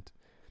present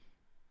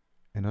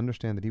and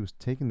understand that he was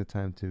taking the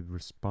time to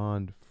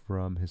respond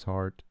from his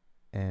heart,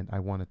 and I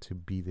wanted to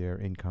be there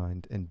in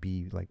kind and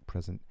be like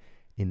present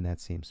in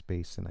that same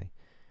space. And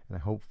I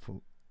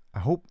I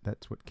hope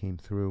that's what came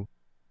through.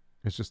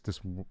 It's just this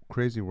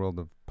crazy world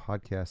of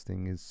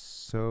podcasting has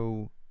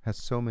so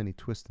many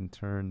twists and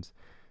turns.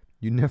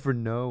 You never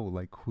know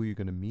like who you're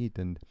going to meet,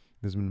 and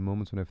there's been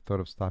moments when I've thought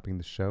of stopping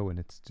the show, and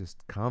it's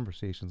just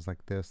conversations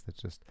like this that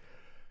just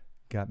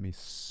got me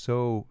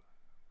so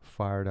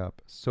fired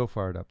up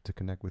to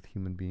connect with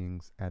human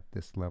beings at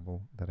this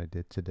level that I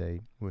did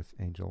today with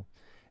Angel,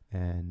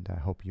 and I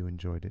hope you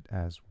enjoyed it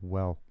as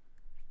well.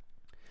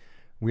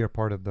 We are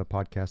part of the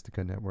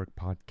Podcastica Network,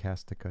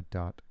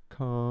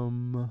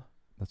 podcastica.com.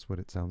 That's what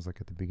it sounds like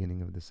at the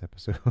beginning of this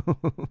episode.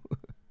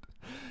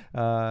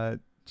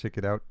 Check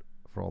it out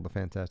for all the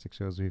fantastic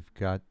shows we've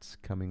got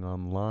coming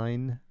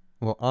online.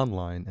 Well,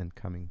 online and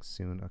coming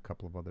soon. A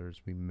couple of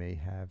others we may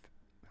have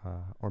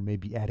or may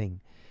be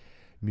adding.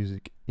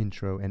 Music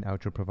intro and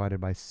outro provided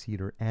by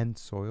Cedar and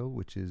Soil,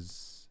 which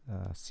is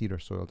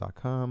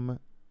cedarsoil.com,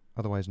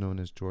 otherwise known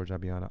as George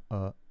Abiana,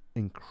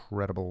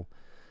 incredible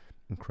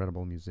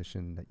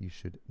musician that you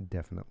should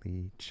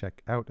definitely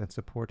check out and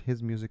support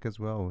his music as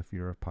well if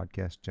you're a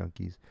Podcast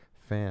Junkies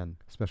fan.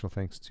 Special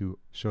thanks to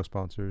show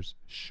sponsors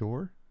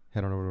Shure.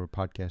 Head on over to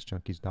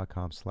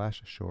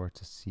podcastjunkies.com/Shure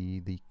to see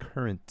the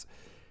current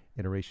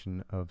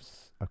iteration of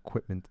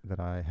equipment that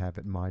I have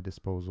at my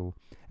disposal,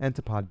 and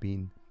to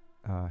Podbean.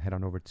 Head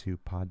on over to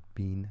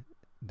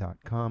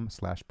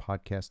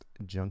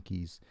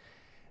podbean.com/podcastjunkies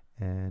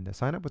and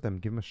sign up with them.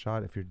 Give them a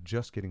shot if you're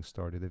just getting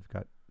started. They've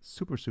got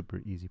super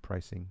easy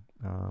pricing,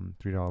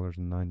 $3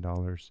 and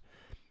 $9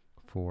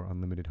 for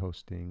unlimited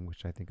hosting,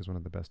 which I think is one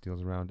of the best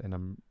deals around, and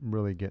I'm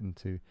really getting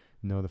to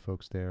know the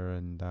folks there,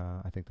 and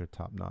I think they're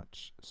top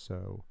notch.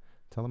 So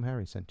tell them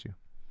Harry sent you.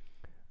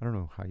 I don't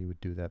know how you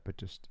would do that, but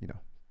just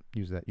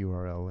use that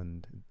URL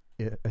and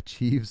it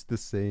achieves the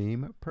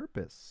same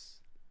purpose.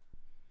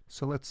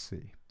 So let's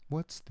see,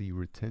 what's the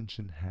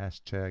retention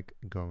hashtag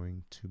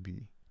going to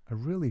be? I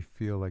really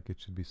feel like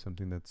it should be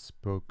something that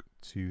spoke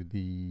to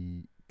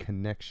the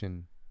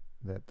connection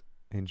that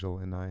Angel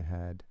and I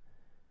had,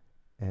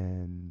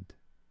 and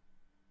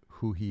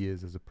who he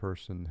is as a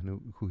person,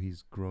 and who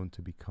he's grown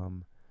to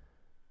become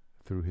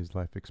through his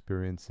life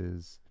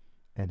experiences,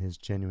 and his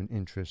genuine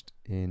interest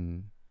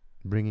in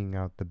bringing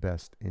out the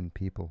best in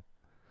people.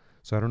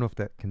 So I don't know if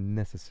that can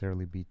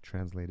necessarily be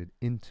translated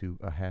into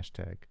a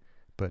hashtag,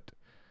 but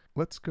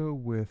let's go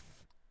with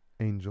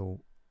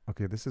Angel.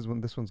 Okay, this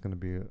one's going to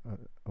be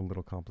a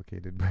little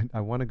complicated, but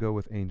I want to go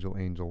with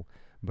Angel,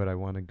 but I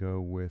want to go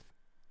with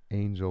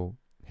Angel,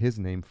 his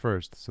name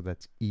first, so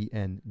that's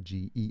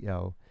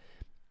ENGEL,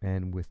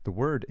 and with the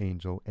word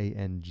angel,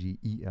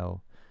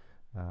 ANGEL,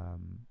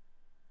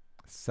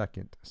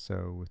 second.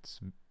 So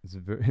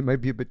it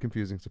might be a bit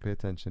confusing, so pay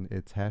attention.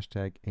 It's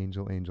hashtag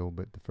Angel,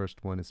 but the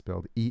first one is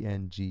spelled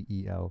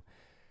ENGEL,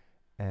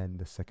 and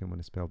the second one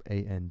is spelled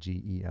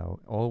ANGEL,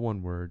 all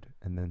one word,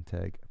 and then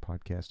tag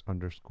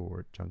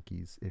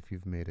podcast_junkies if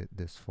you've made it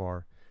this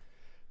far.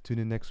 Tune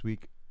in next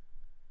week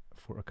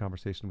for a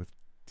conversation with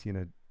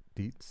Tina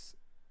Dietz.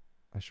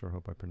 I sure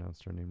hope I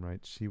pronounced her name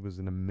right. She was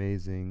an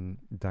amazing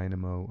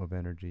dynamo of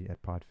energy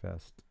at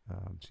Podfest.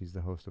 She's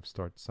the host of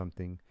Start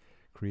Something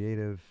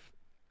Creative,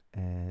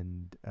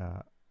 and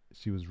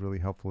she was really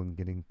helpful in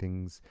getting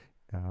things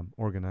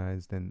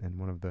organized, and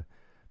one of the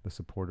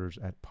supporters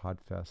at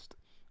Podfest.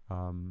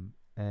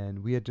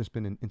 And we had just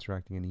been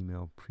interacting in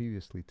email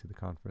previously to the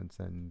conference,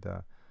 and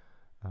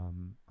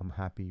I'm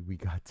happy we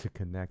got to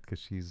connect, because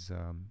she's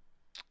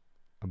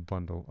a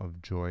bundle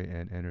of joy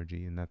and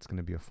energy, and that's going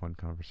to be a fun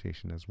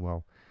conversation as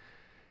well.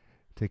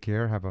 Take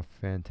care. Have a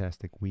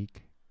fantastic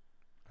week.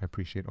 I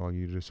appreciate all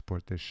you to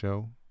support this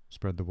show.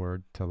 Spread the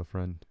word. Tell a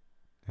friend.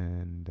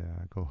 And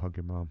go hug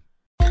your mom.